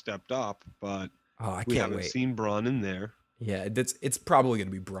Braun stepped up, but Oh, I we can't haven't wait. seen Braun in there. Yeah, it's probably gonna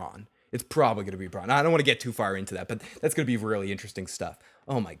be Braun. It's probably gonna be Braun. I don't want to get too far into that, but that's gonna be really interesting stuff.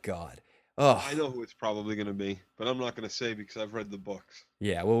 Oh my god. Oh, I know who it's probably going to be, but I'm not going to say because I've read the books.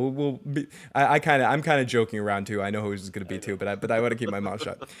 yeah, well, I'm kind of joking around too. I know who it's going to be I too, know. but I want to keep my mouth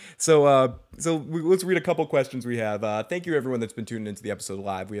shut. So, let's read a couple questions we have. Thank you everyone that's been tuning into the episode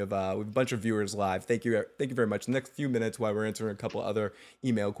live. We have a bunch of viewers live. Thank you very much. The next few minutes, while we're answering a couple other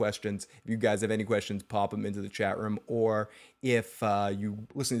email questions, if you guys have any questions, pop them into the chat room, or if you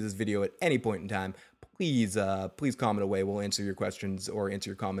listen to this video at any point in time, please comment away. We'll answer your questions or answer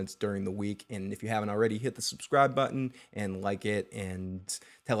your comments during the week. And if you haven't already, hit the subscribe button and like it and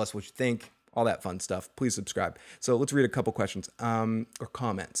tell us what you think. All that fun stuff. Please subscribe. So let's read a couple questions or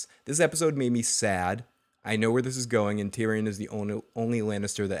comments. This episode made me sad. I know where this is going, and Tyrion is the only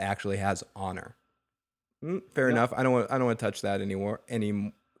Lannister that actually has honor. Fair Yep, enough. I don't want to touch that anymore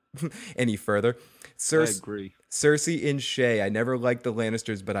any further. I Cersei, agree. Cersei and Shay. I never liked the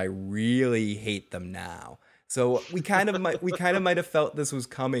Lannisters, but I really hate them now. So we kind of might have felt this was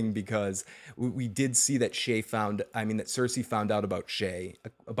coming because we did see that that Cersei found out about Shay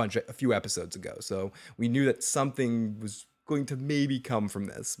a few episodes ago. So we knew that something was going to maybe come from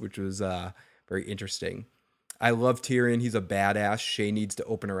this, which was very interesting. I love Tyrion. He's a badass. Shay needs to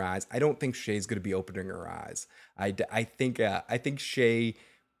open her eyes. I don't think Shay's going to be opening her eyes. I think Shay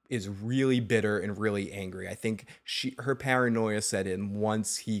is really bitter and really angry. I think her paranoia set in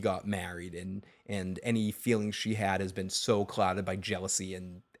once he got married, and any feelings she had has been so clouded by jealousy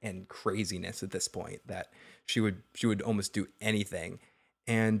and craziness at this point that she would almost do anything.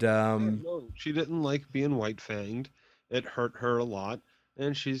 And Yeah, no, she didn't like being white fanged. It hurt her a lot,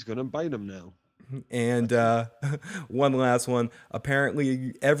 and she's going to bite him now. And That's it. one last one.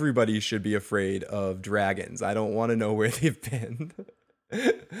 Apparently, everybody should be afraid of dragons. I don't want to know where they've been.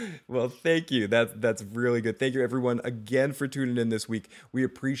 Well, thank you. That's really good. Thank you, everyone, again for tuning in this week. We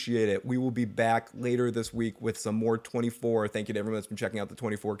appreciate it. We will be back later this week with some more 24. Thank you to everyone that's been checking out the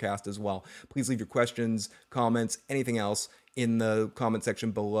 24 cast as well. Please leave your questions, comments, anything else in the comment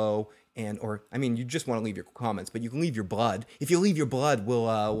section below. or I mean, you just want to leave your comments, but you can leave your blood. If you leave your blood,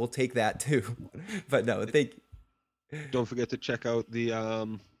 we'll take that too. But no, Don't forget to check out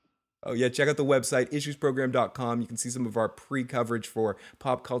the Oh yeah, check out the website issuesprogram.com. You can see some of our pre-coverage for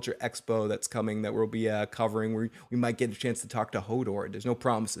Pop Culture Expo that's coming that we'll be covering. We might get a chance to talk to Hodor. There's no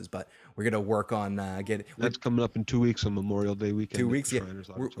promises, but we're gonna work on that's coming up in 2 weeks on Memorial Day weekend. 2 weeks. At the Yeah, Shriners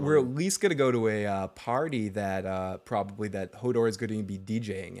we're at Auditorium. least gonna go to a party that probably that Hodor is going to be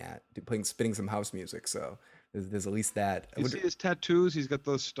DJing at, spinning some house music. So there's at least that. You see his tattoos? He's got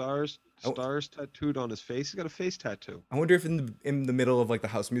those stars Oh, tattooed on his face. He's got a face tattoo. I wonder if in the middle of like the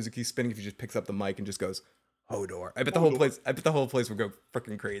house music he's spinning, if he just picks up the mic and just goes Hodor. Hodor. I bet the whole place would go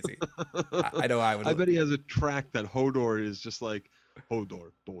freaking crazy. I know I would. I bet he has a track that Hodor is just like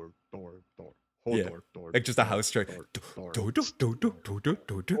Hodor, Dor, Dor, Dor, Yeah, Hodor, Dor, like just a Dor, house track. Dor, Dor, Hodor, Hodor, Hodor,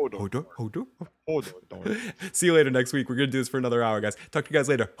 Hodor, Hodor, Hodor. Hodor, Dor, See you later next week. We're gonna do this for another hour, guys. Talk to you guys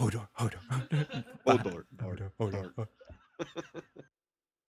later. Hodor, Hodor. Bye. Hodor, Dor.